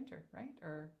winter, right?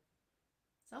 Or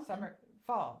summer,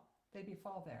 fall. They'd be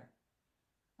fall there.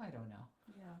 I don't know.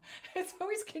 Yeah, it's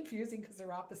always confusing because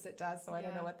they're opposite to us, so I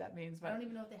don't know what that means. But I don't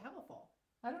even know if they have a fall.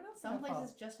 I don't know. Some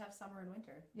places just have summer and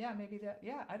winter. Yeah, maybe that.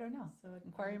 Yeah, I don't know. So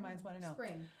Inquiry minds want to know.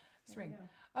 Spring.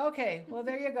 Okay, well,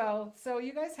 there you go. So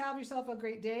you guys have yourself a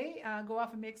great day. Go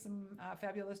off and make some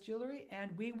fabulous jewelry,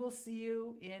 and we will see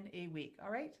you in a week.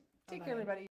 All right? Take care, everybody.